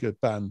 really good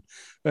band.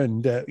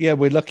 And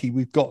we're lucky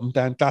we've got them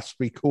down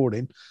Glastonbury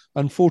recording.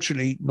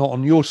 Unfortunately, not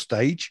on your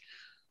stage,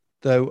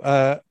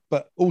 though,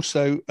 but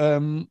also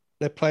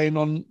they're playing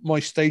on my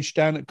stage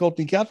down at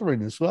Godly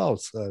Gathering as well.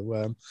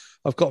 So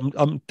I've got them.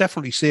 I'm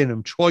definitely seeing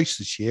them twice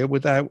this year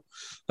without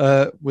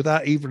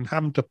even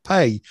having to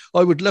pay.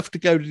 I would love to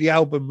go to the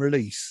album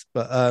release,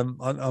 but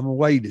I'm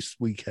away this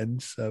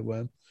weekend.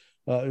 So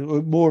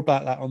more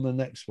about that on the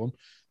next one.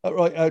 All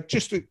right,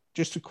 just a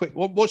quick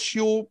one. What's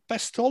your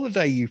best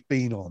holiday you've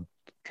been on?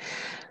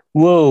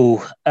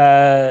 Whoa,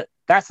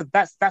 that's an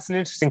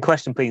interesting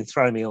question being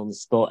thrown me on the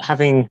spot.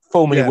 Having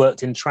formerly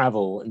worked in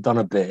travel and done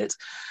a bit,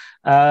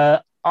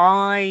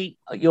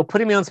 you're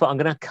putting me on the spot. I'm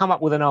going to come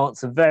up with an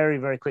answer very,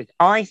 very quick.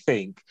 I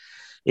think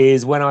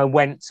is when I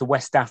went to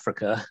West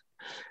Africa.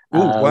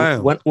 Oh, wow.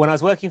 When I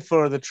was working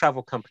for the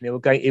travel company,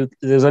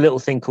 there's a little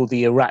thing called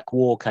the Iraq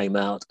War came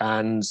out.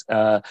 And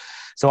so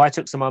I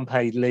took some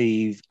unpaid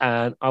leave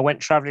and I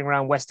went traveling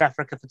around West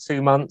Africa for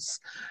 2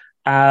 months.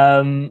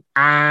 And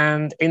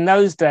in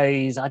those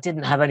days, I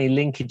didn't have any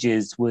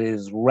linkages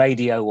with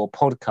radio or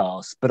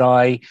podcasts, but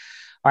I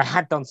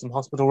had done some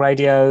hospital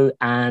radio,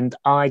 and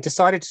I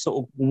decided to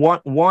sort of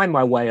wind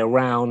my way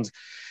around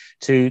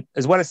to,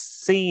 as well as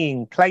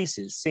seeing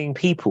places, seeing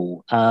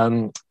people,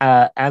 and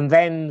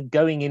then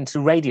going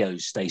into radio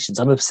stations.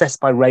 I'm obsessed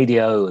by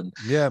radio and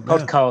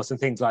podcasts and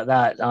things like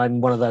that.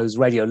 I'm one of those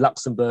Radio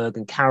Luxembourg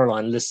and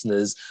Caroline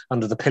listeners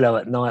under the pillow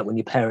at night when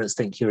your parents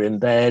think you're in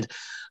bed.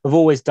 I've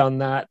always done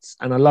that,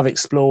 and I love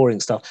exploring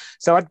stuff.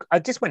 So I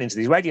just went into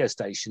these radio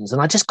stations,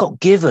 and I just got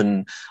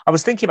given. I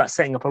was thinking about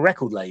setting up a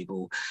record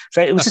label, so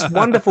it was just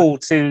wonderful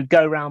to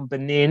go around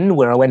Benin,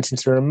 where I went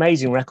into an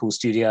amazing record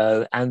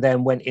studio, and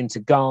then went into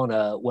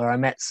Ghana, where I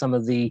met some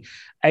of the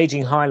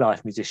aging high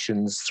life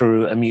musicians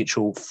through a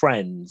mutual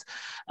friend,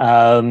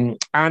 and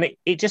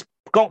it just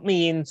got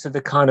me into the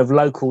kind of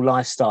local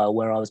lifestyle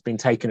where I was being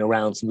taken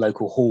around some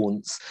local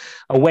haunts.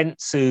 I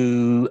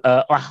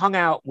hung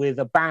out with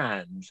a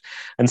band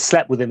and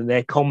slept with them in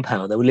their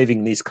compound. They were living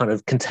in these kind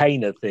of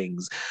container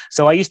things.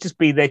 So I used to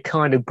be their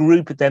kind of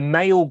group, their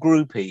male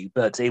groupie,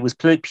 but it was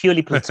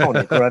purely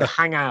platonic, or I'd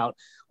hang out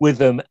with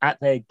them at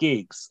their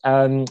gigs.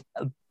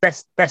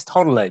 Best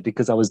holiday,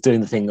 because I was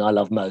doing the thing I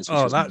love most.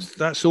 Oh,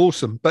 that's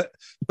awesome. But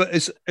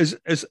as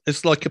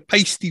like a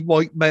pasty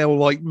white male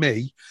like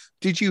me,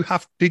 did you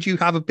have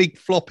a big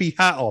floppy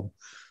hat on?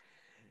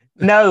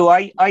 No,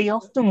 I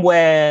often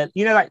wear,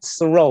 like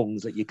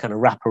sarongs that you kind of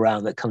wrap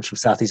around that comes from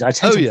Southeast. I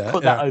tend to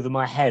put that over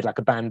my head like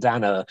a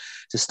bandana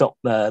to stop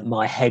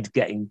my head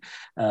getting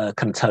kind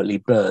of totally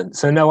burnt.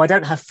 So no, I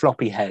don't have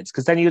floppy heads,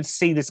 because then you'd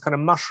see this kind of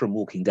mushroom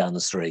walking down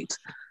the street.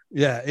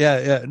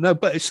 Yeah. No,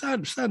 but it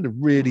sounded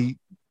really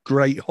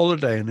great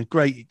holiday and a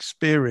great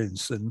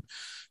experience, and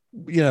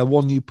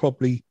one you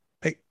probably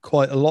picked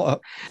quite a lot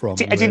up from.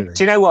 Do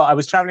you know what? I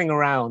was traveling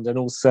around, and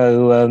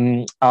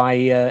also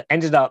I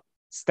ended up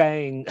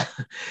staying.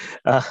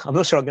 I'm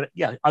not sure I'm gonna.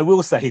 Yeah, I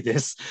will say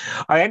this.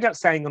 I ended up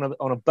staying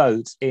on a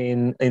boat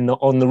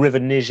on the river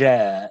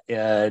Niger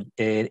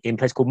in a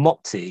place called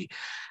Mopti.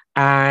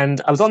 And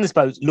I was on this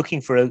boat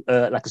looking for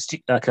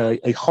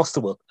a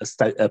hostel,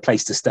 a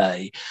place to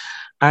stay.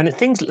 And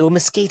there were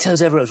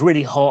mosquitoes everywhere. It was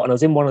really hot, and I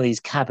was in one of these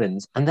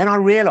cabins. And then I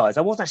realised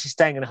I wasn't actually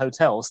staying in a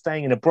hotel. I was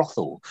staying in a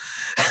brothel.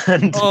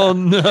 Oh,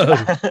 no.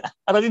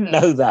 And I didn't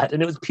know that.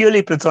 And it was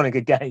purely platonic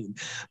again.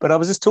 But I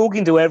was just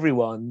talking to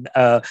everyone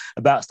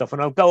about stuff.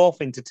 And I'd go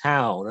off into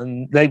town.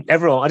 And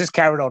I just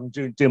carried on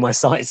doing my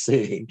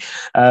sightseeing.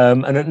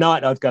 And at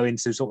night, I'd go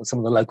into sort of some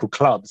of the local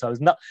clubs. I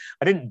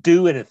didn't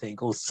do anything,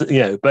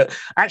 but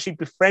actually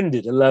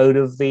befriended a load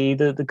of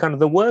the kind of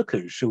the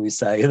workers, shall we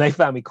say. And they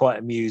found me quite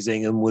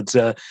amusing and would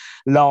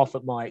laugh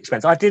at my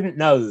expense. I didn't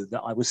know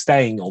that I was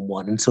staying on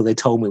one until they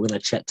told me when I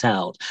checked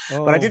out.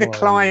 But I did a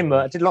climber,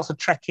 I did lots of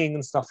trekking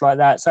and stuff like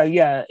that. So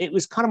yeah, it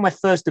was kind of my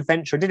first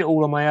adventure. I did it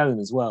all on my own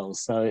as well.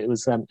 So it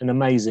was an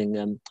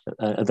amazing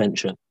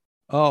adventure.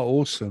 Oh,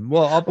 awesome.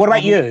 Well, what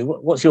about you?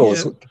 What's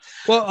yours? Yeah,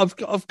 well,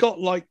 I've got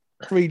like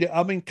three.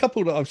 I mean, a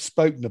couple that I've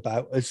spoken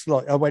about is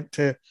like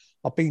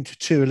I've been to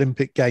 2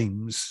 Olympic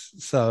Games.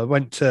 So I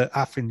went to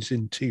Athens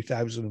in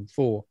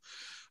 2004.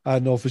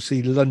 And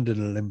obviously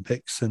London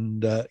Olympics,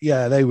 and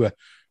they were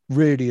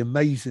really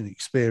amazing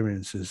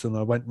experiences. And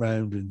I went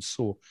round and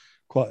saw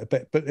quite a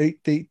bit. But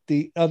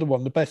the other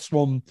one, the best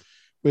one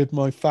with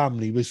my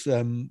family was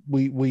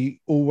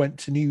we all went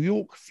to New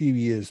York a few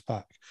years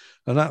back,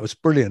 and that was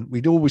brilliant.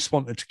 We'd always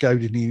wanted to go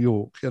to New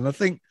York, and I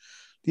think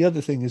the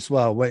other thing as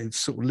well, where it's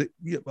sort of,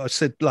 I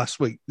said last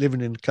week,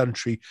 living in the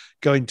country,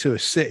 going to a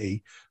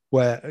city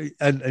where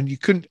and you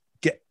couldn't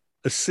get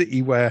a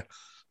city where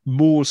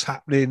more's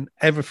happening,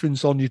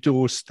 everything's on your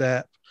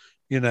doorstep,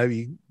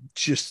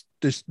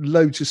 there's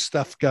loads of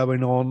stuff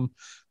going on.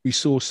 We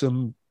saw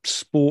some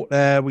sport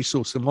there, we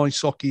saw some ice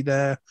hockey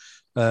there,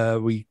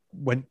 we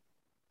went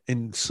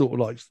in saw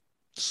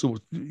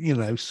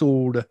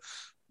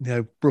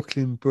the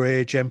Brooklyn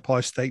Bridge,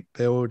 Empire State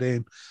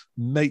Building,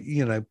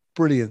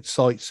 brilliant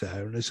sights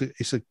there, and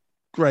it's a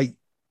great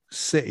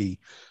city,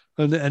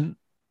 and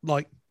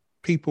like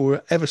people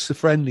were ever so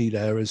friendly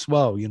there as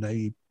well.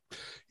 You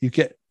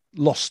get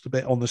lost a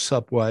bit on the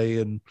subway,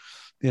 and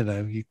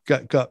you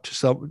go up to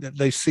some,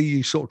 they see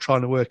you sort of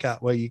trying to work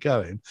out where you're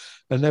going,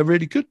 and they're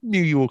really good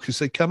New Yorkers.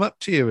 They come up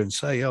to you and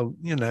say, oh,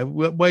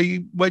 where do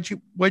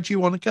you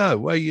want to go,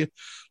 where you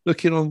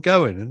looking on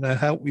going, and they'll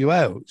help you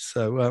out.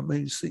 So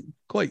it's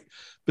quite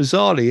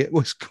bizarrely, it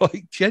was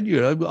quite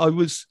genuine. I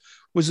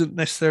wasn't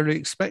necessarily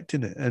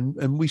expecting it,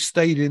 and we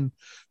stayed in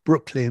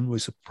Brooklyn.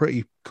 Was a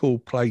pretty cool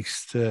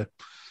place to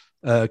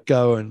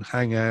go and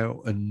hang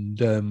out,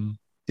 and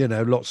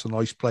lots of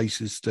nice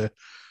places to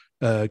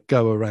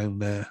go around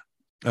there,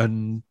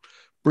 and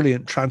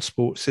brilliant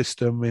transport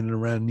system in and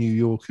around New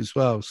York as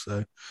well.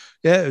 So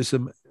yeah, it was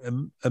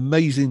an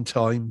amazing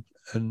time,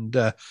 and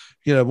one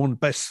of the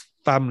best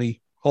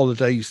family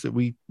holidays that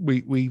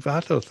we've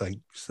had, I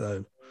think.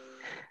 So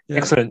yeah.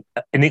 Excellent.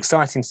 An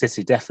exciting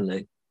city,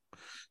 definitely.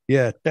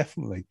 Yeah,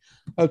 definitely.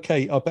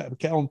 Okay, I better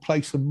get on,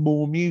 play some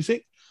more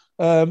music.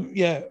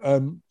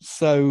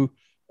 So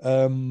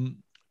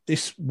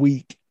this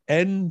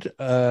weekend.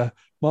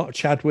 Mark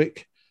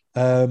Chadwick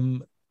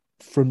from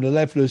the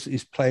Levellers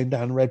is playing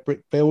down the Red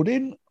Brick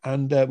Building,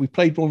 and we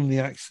played one of the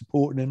acts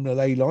supporting him, the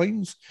Ley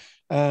Lines,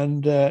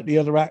 and the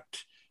other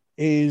act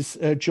is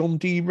John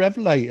D.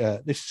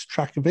 Revelator. This is a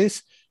track of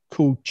his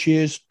called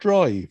Cheers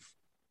Drive.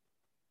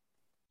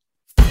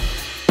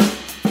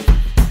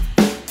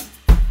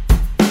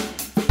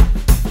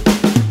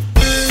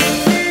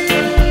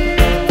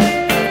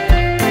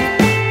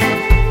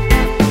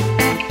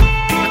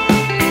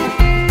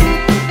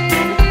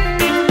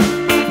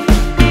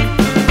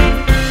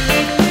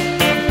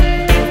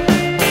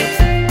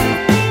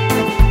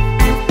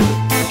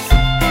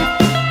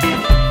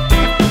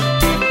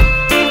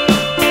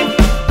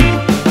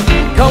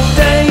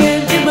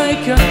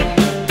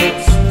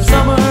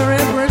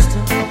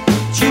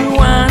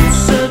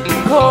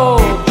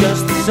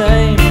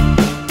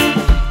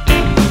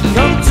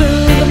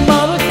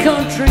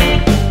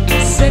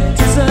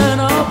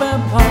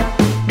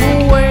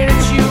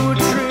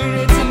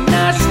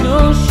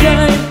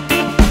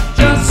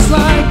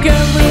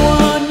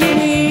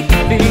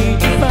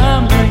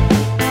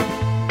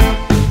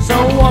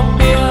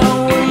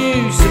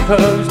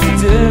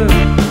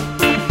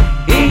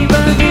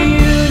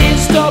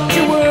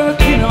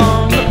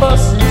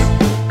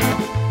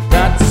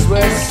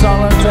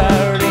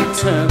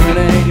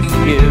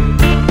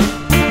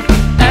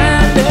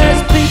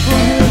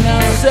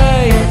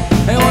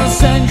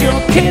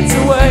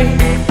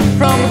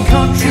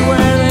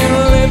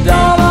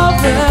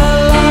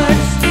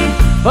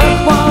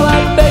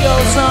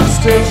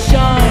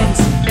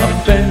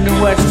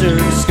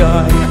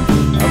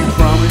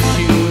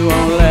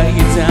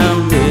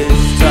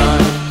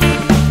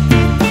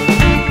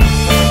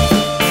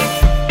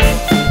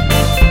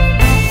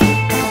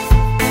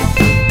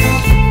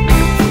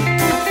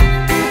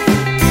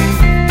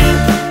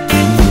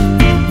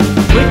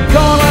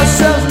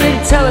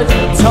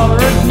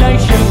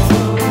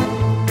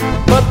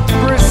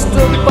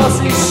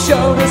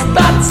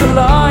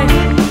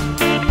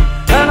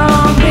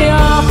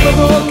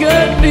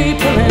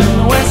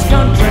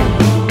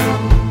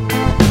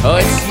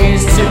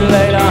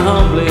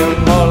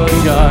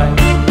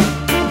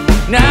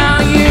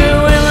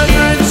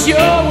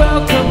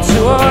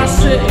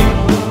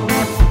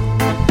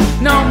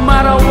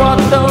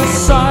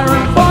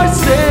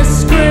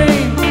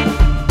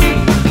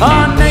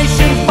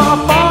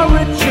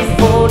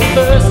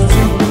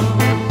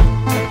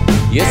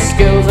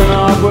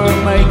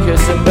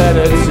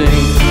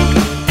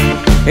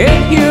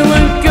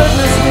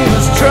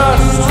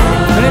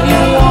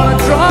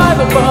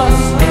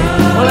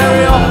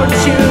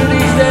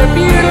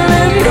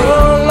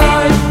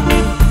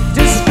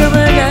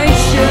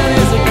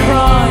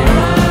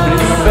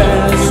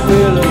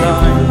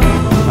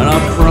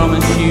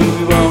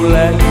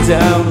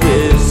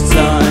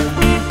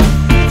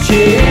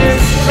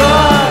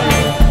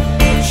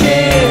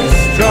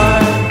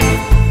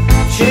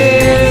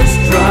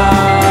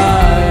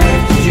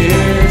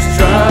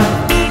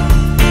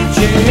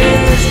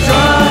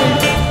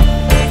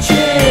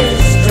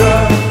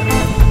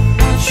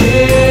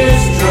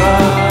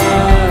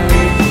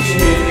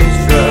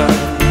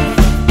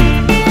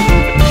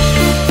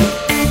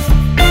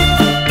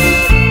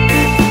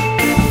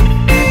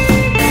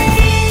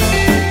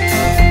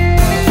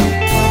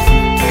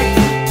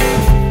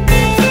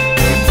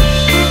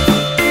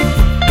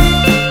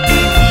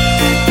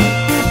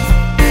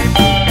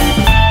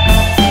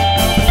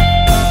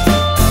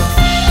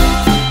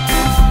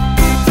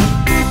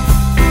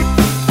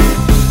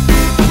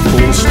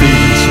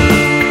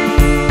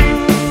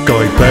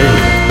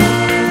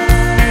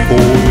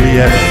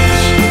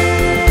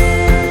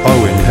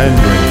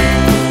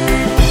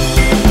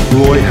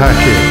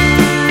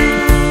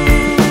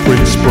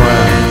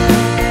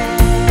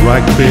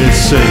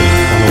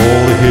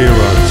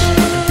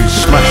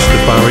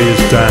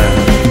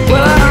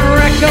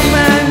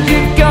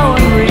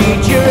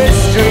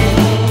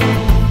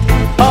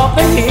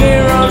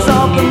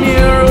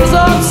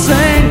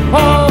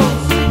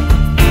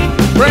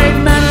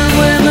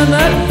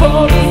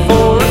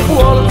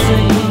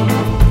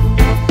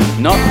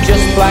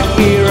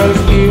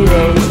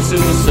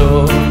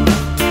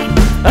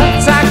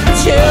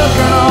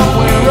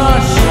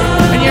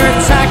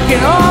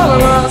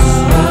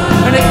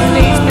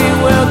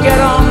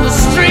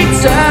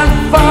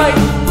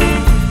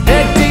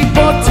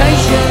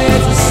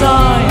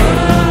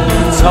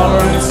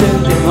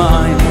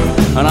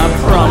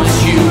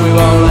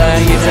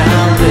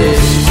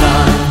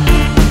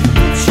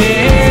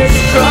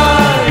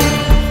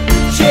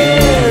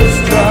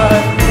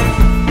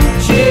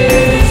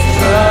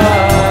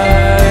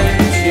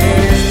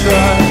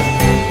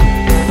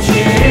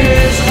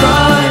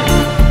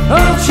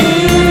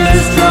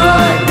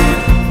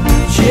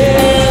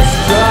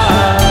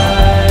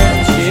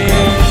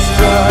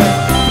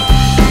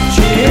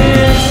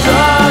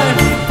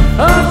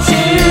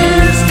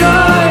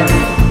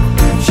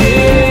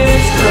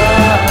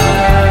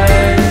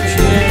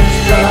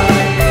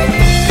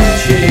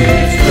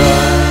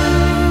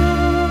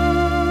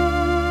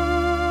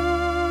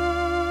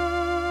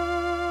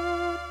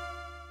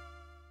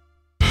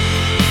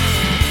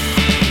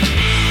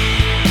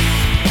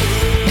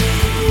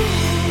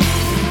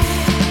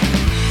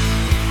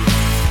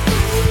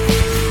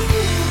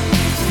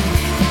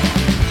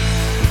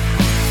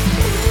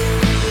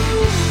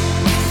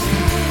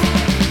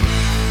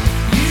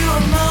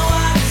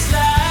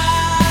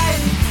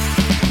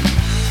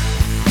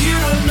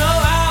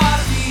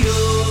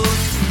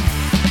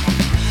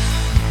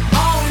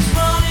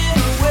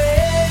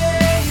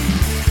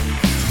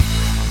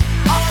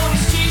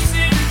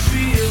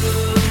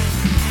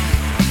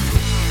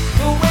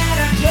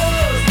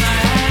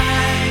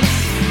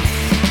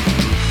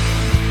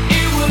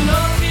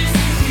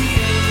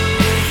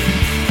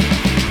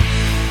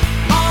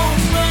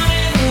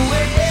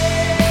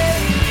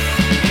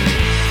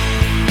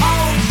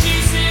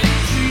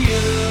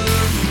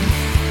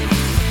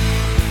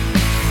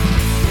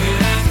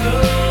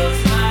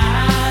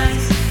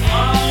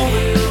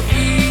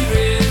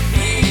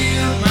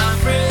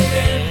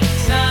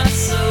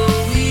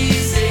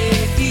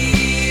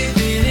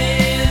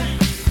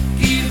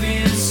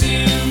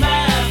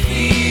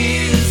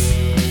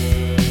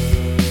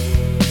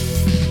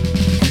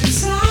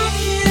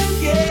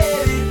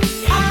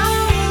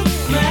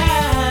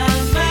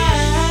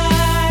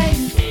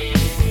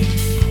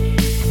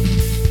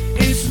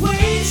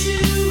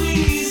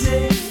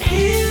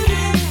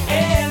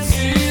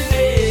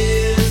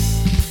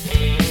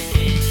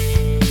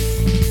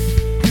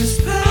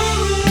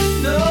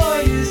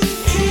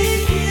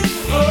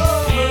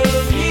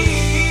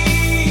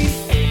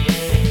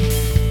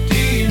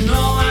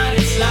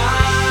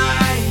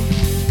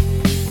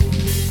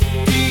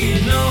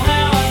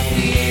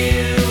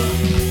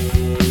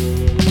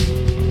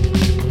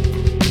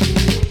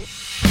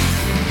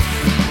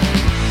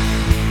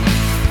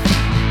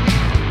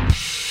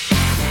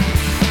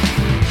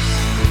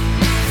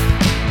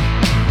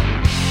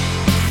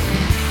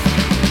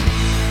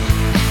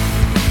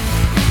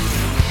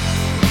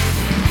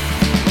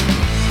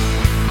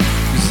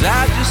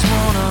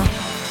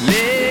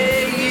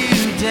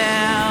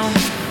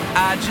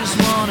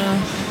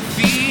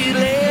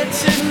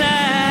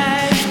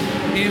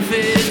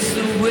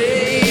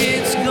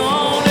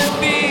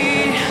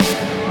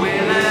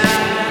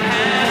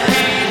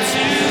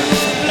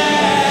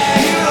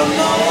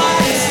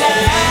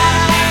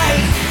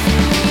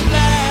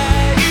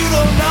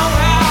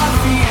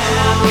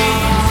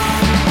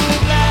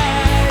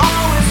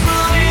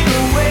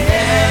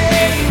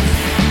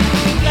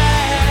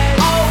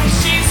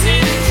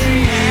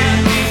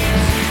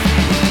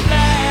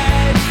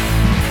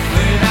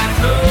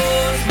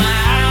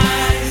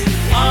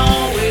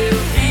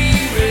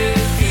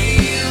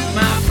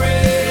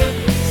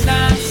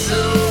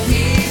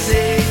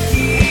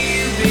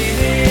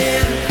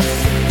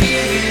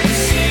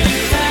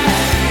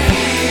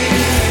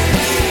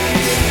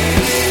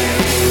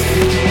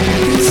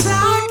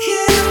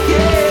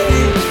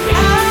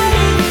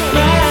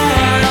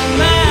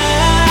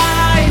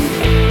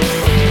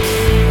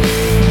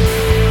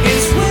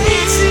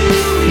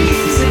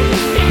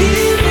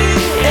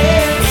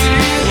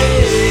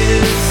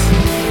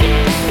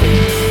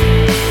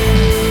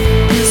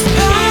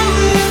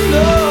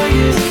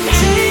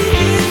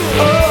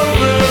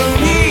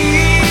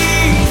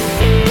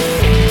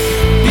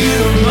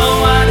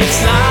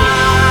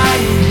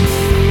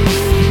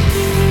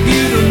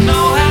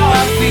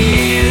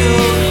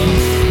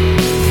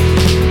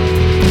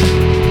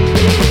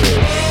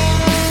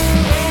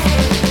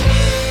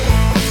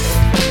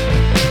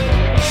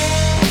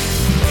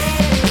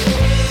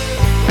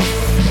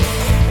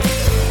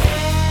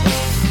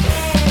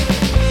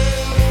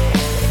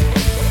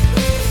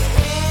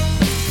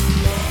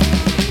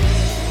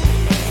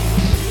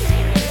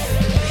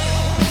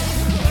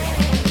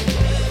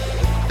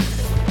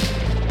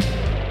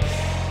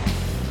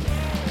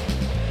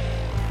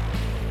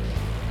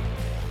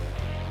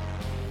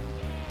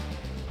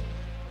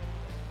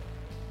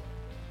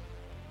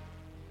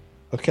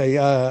 Okay,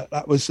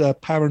 that was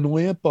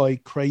Paranoia by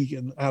Craig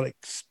and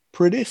Alex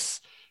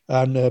Pridis.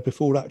 And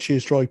before that,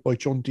 Cheers Drive by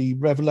John D.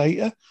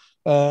 Revelator.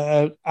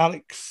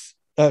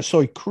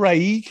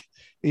 Craig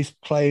is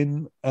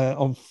playing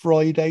on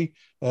Friday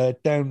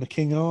down the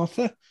King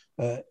Arthur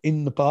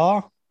in the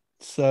bar.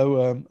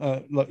 So,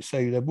 like I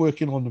say, they're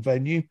working on the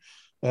venue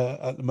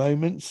at the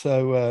moment.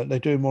 So they're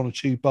doing 1 or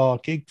 2 bar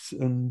gigs,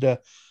 and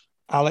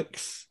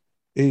Alex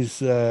is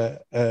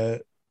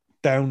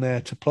down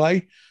there to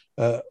play.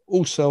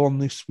 Also on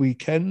this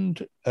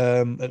weekend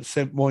at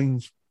St.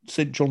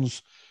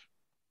 John's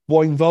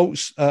Wine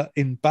Vaults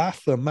in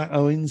Bath, Matt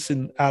Owens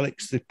and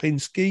Alex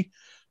Lipinski,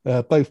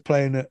 both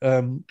playing at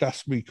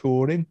Glastonbury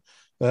Recording.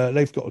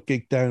 They've got a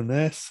gig down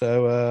there,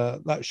 so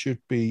that should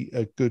be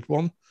a good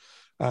one.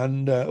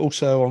 And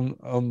also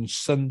on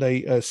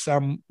Sunday,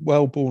 Sam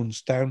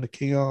Wellborn's down to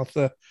King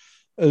Arthur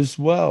as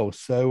well.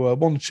 So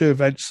 1 or 2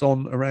 events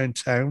on around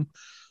town.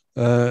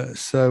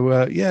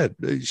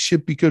 It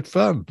should be good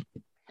fun.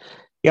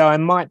 Yeah, I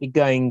might be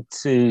going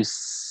to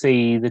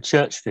see the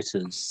Church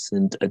Fitters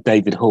and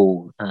David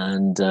Hall,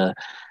 and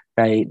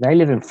they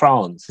live in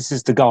France. This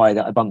is the guy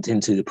that I bumped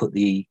into to put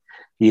the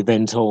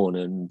event on,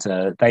 and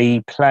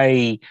they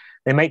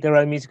make their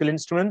own musical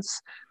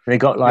instruments. They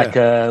got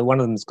one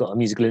of them's got a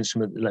musical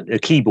instrument, like a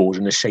keyboard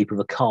in the shape of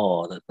a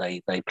car that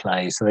they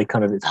play. So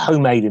it's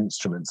homemade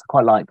instruments. I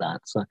quite like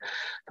that. So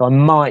I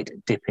might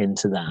dip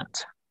into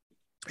that.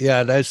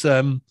 Yeah, there's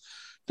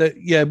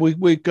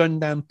we're going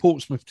down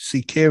Portsmouth to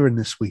see Kieran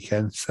this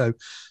weekend. So,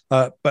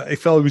 but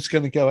if I was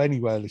going to go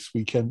anywhere this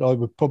weekend, I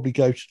would probably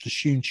go to the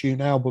Shun Tune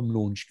album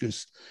launch,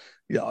 because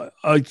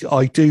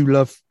I do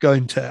love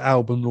going to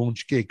album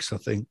launch gigs. I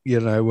think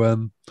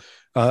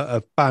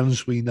of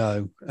bands we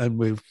know and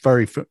we're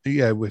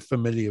we're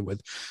familiar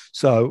with.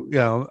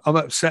 So I'm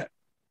upset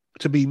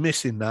to be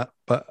missing that,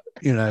 but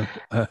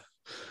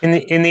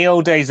In the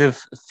old days of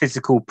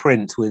physical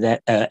print with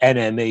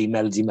NME,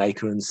 Melody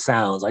Maker and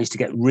Sounds, I used to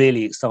get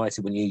really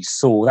excited when you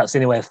saw, that's the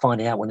only way of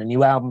finding out when a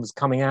new album was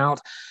coming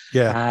out.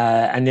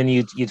 Yeah. And then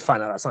you'd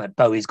find out something like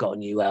Bowie's got a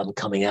new album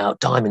coming out,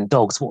 Diamond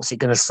Dogs, what's it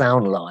going to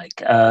sound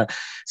like?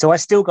 So I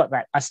still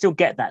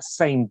get that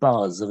same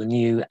buzz of a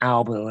new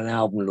album or an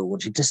album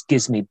launch. It just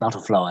gives me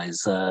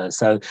butterflies.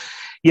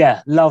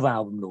 Love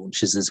album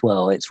launches as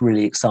well. It's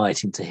really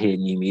exciting to hear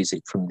new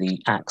music from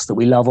the acts that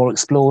we love, or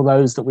explore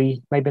those that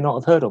we maybe not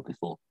have heard of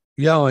before.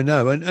 Yeah, I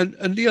know.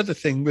 And the other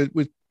thing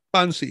with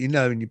bands that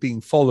and you've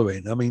been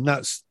following, I mean,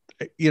 that's,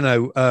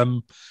 I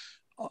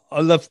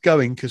love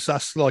going, because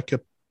that's like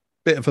a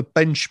bit of a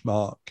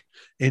benchmark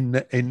in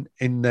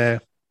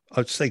their,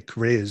 I'd say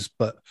careers,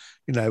 but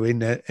in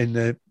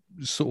their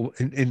sort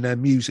of in their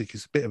music,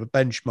 is a bit of a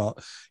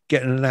benchmark,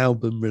 getting an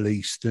album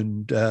released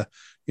and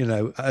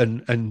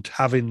and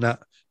having that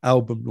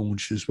album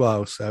launch as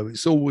well. So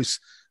it's always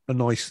a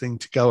nice thing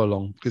to go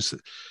along, because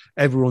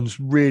everyone's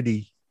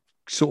really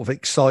sort of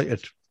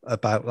excited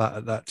about that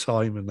at that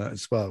time and that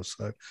as well.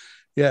 So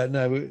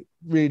we're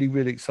really,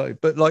 really excited.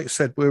 But like I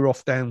said, we're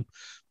off down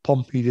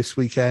Pompey this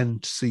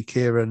weekend to see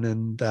Kieran,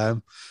 and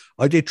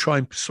I did try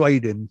and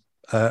persuade him.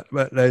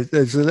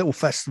 There's a little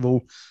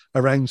festival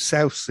around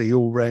Southsea,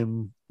 all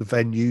around the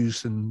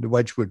venues and the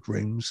Wedgwood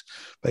rings,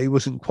 but he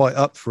wasn't quite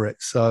up for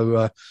it.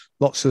 So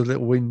lots of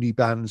little indie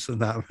bands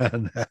and that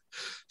around there.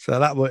 So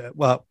that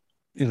was,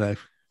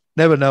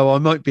 never know. I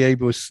might be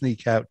able to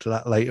sneak out to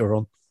that later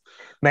on.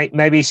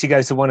 Maybe you should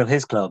go to one of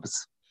his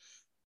clubs.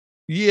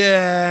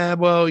 Yeah,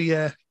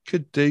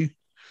 could do.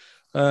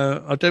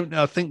 I don't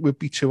know. I think we'd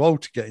be too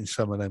old to get in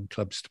some of them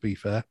clubs, to be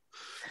fair.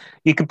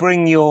 You could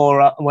bring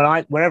your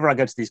wherever I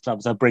go to these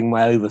clubs, I bring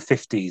my over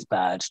 50s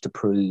badge to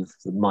prove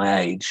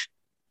my age.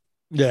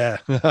 Yeah.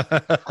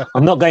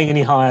 I'm not going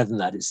any higher than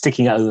that. It's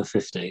sticking at over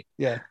 50.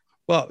 Yeah.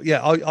 Well,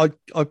 yeah,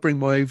 I bring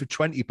my over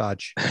 20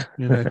 badge.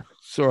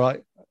 It's all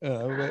right.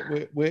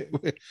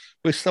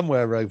 We're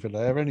somewhere over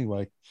there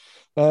anyway.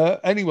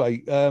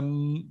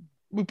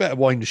 We better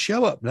wind the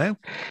show up now.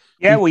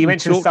 Yeah, well, you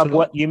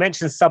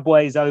mentioned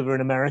Subways over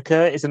in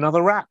America. It's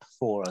another wrap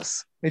for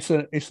us.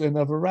 It's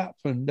another wrap,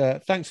 and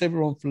thanks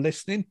everyone for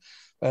listening.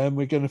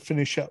 We're going to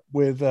finish up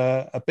with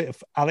a bit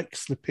of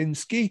Alex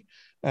Lipinski,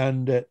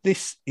 and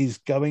this is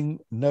Going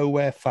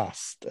Nowhere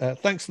Fast.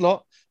 Thanks a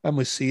lot, and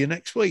we'll see you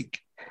next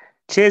week.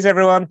 Cheers,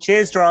 everyone.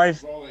 Cheers,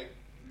 Drive.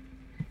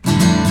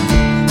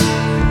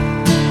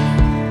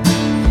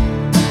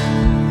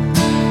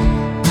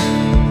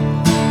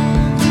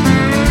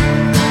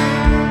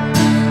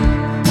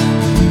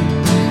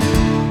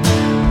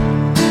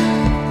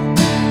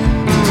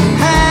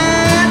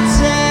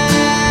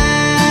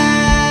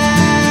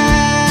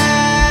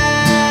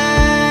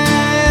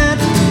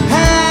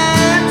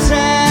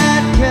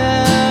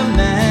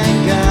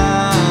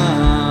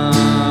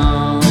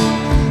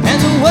 And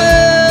the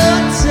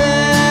world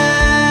turns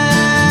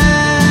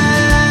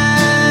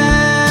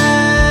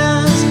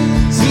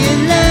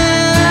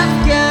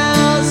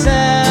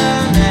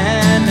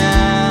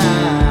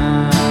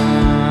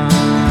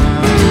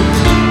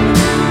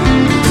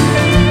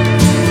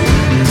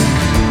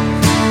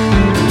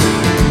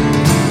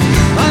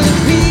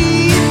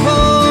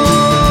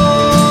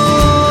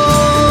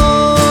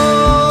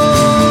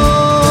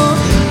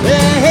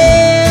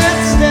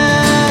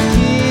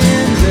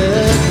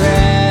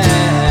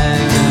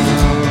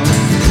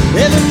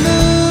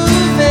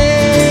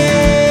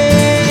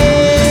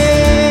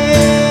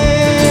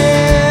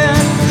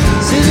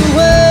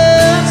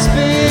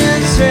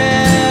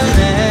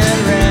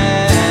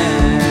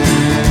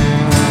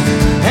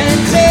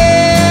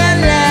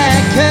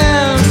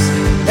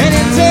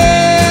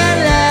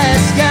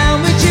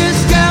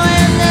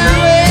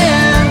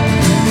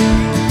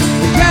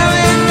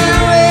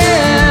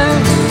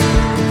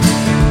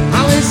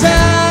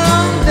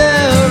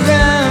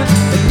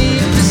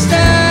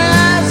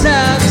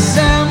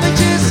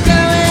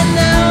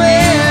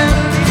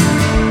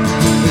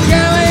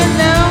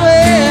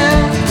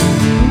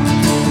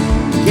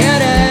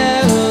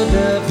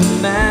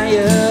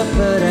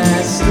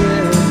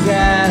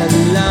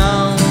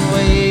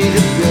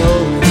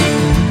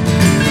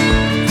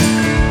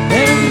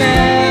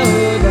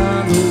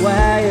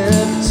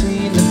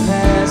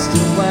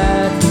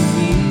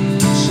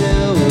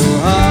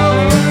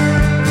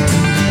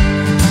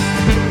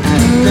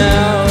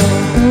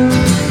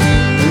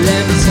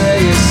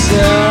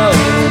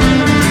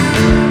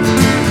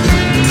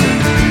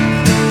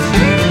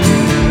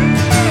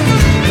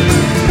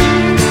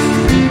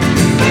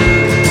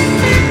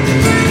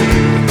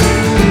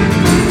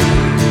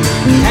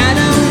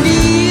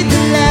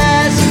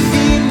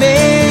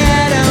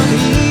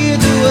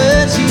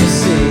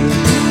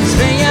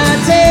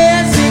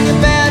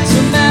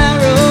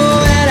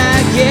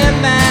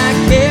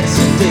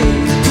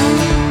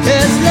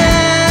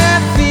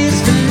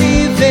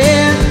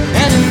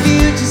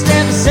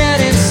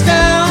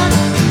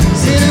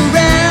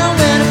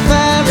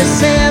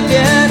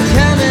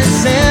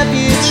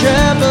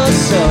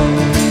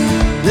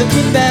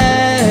Looking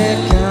back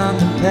on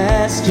the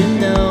past, you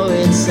know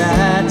it's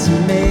hard to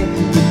make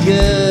the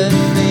good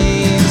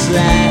things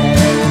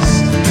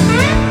last.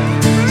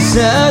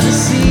 Sow the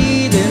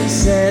seed and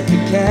set the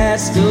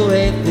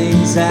castaway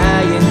things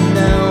high, you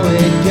know